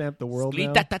timestamp the world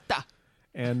now. Sklee-ta-ta-ta.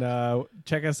 And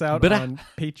check us out Bra. on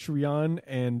Patreon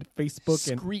and Facebook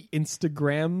Scree. and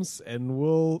Instagrams, and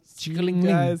we'll see you Chickaling-ling.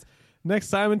 guys next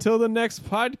time until the next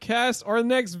podcast or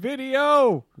next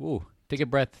video. Ooh. Take a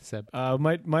breath, Seb.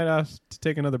 Might have to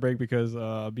take another break because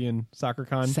I'll be in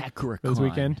SoccerCon SoccerCon. this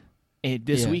weekend.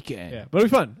 This Yeah. weekend. Yeah, but it'll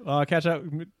be fun. Catch out.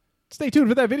 Stay tuned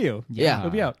for that video. Yeah.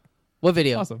 It'll be out. What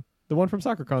video? Awesome. The one from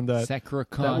SoccerCon. That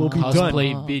SoccerCon will be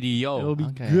cosplay done. video. it'll be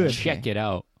Okay. good. Check it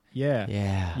out Yeah.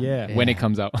 Yeah. Yeah. when it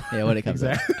comes out. Yeah, when it comes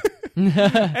out.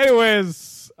 Exactly.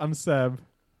 Anyways, I'm Seb.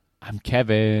 I'm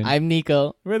Kevin. I'm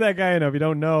Nico. We're that guy. If you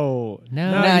don't know,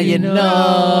 Now you know.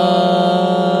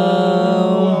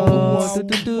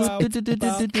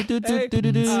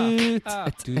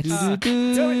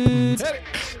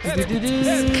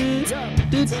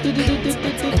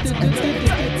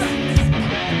 Hey.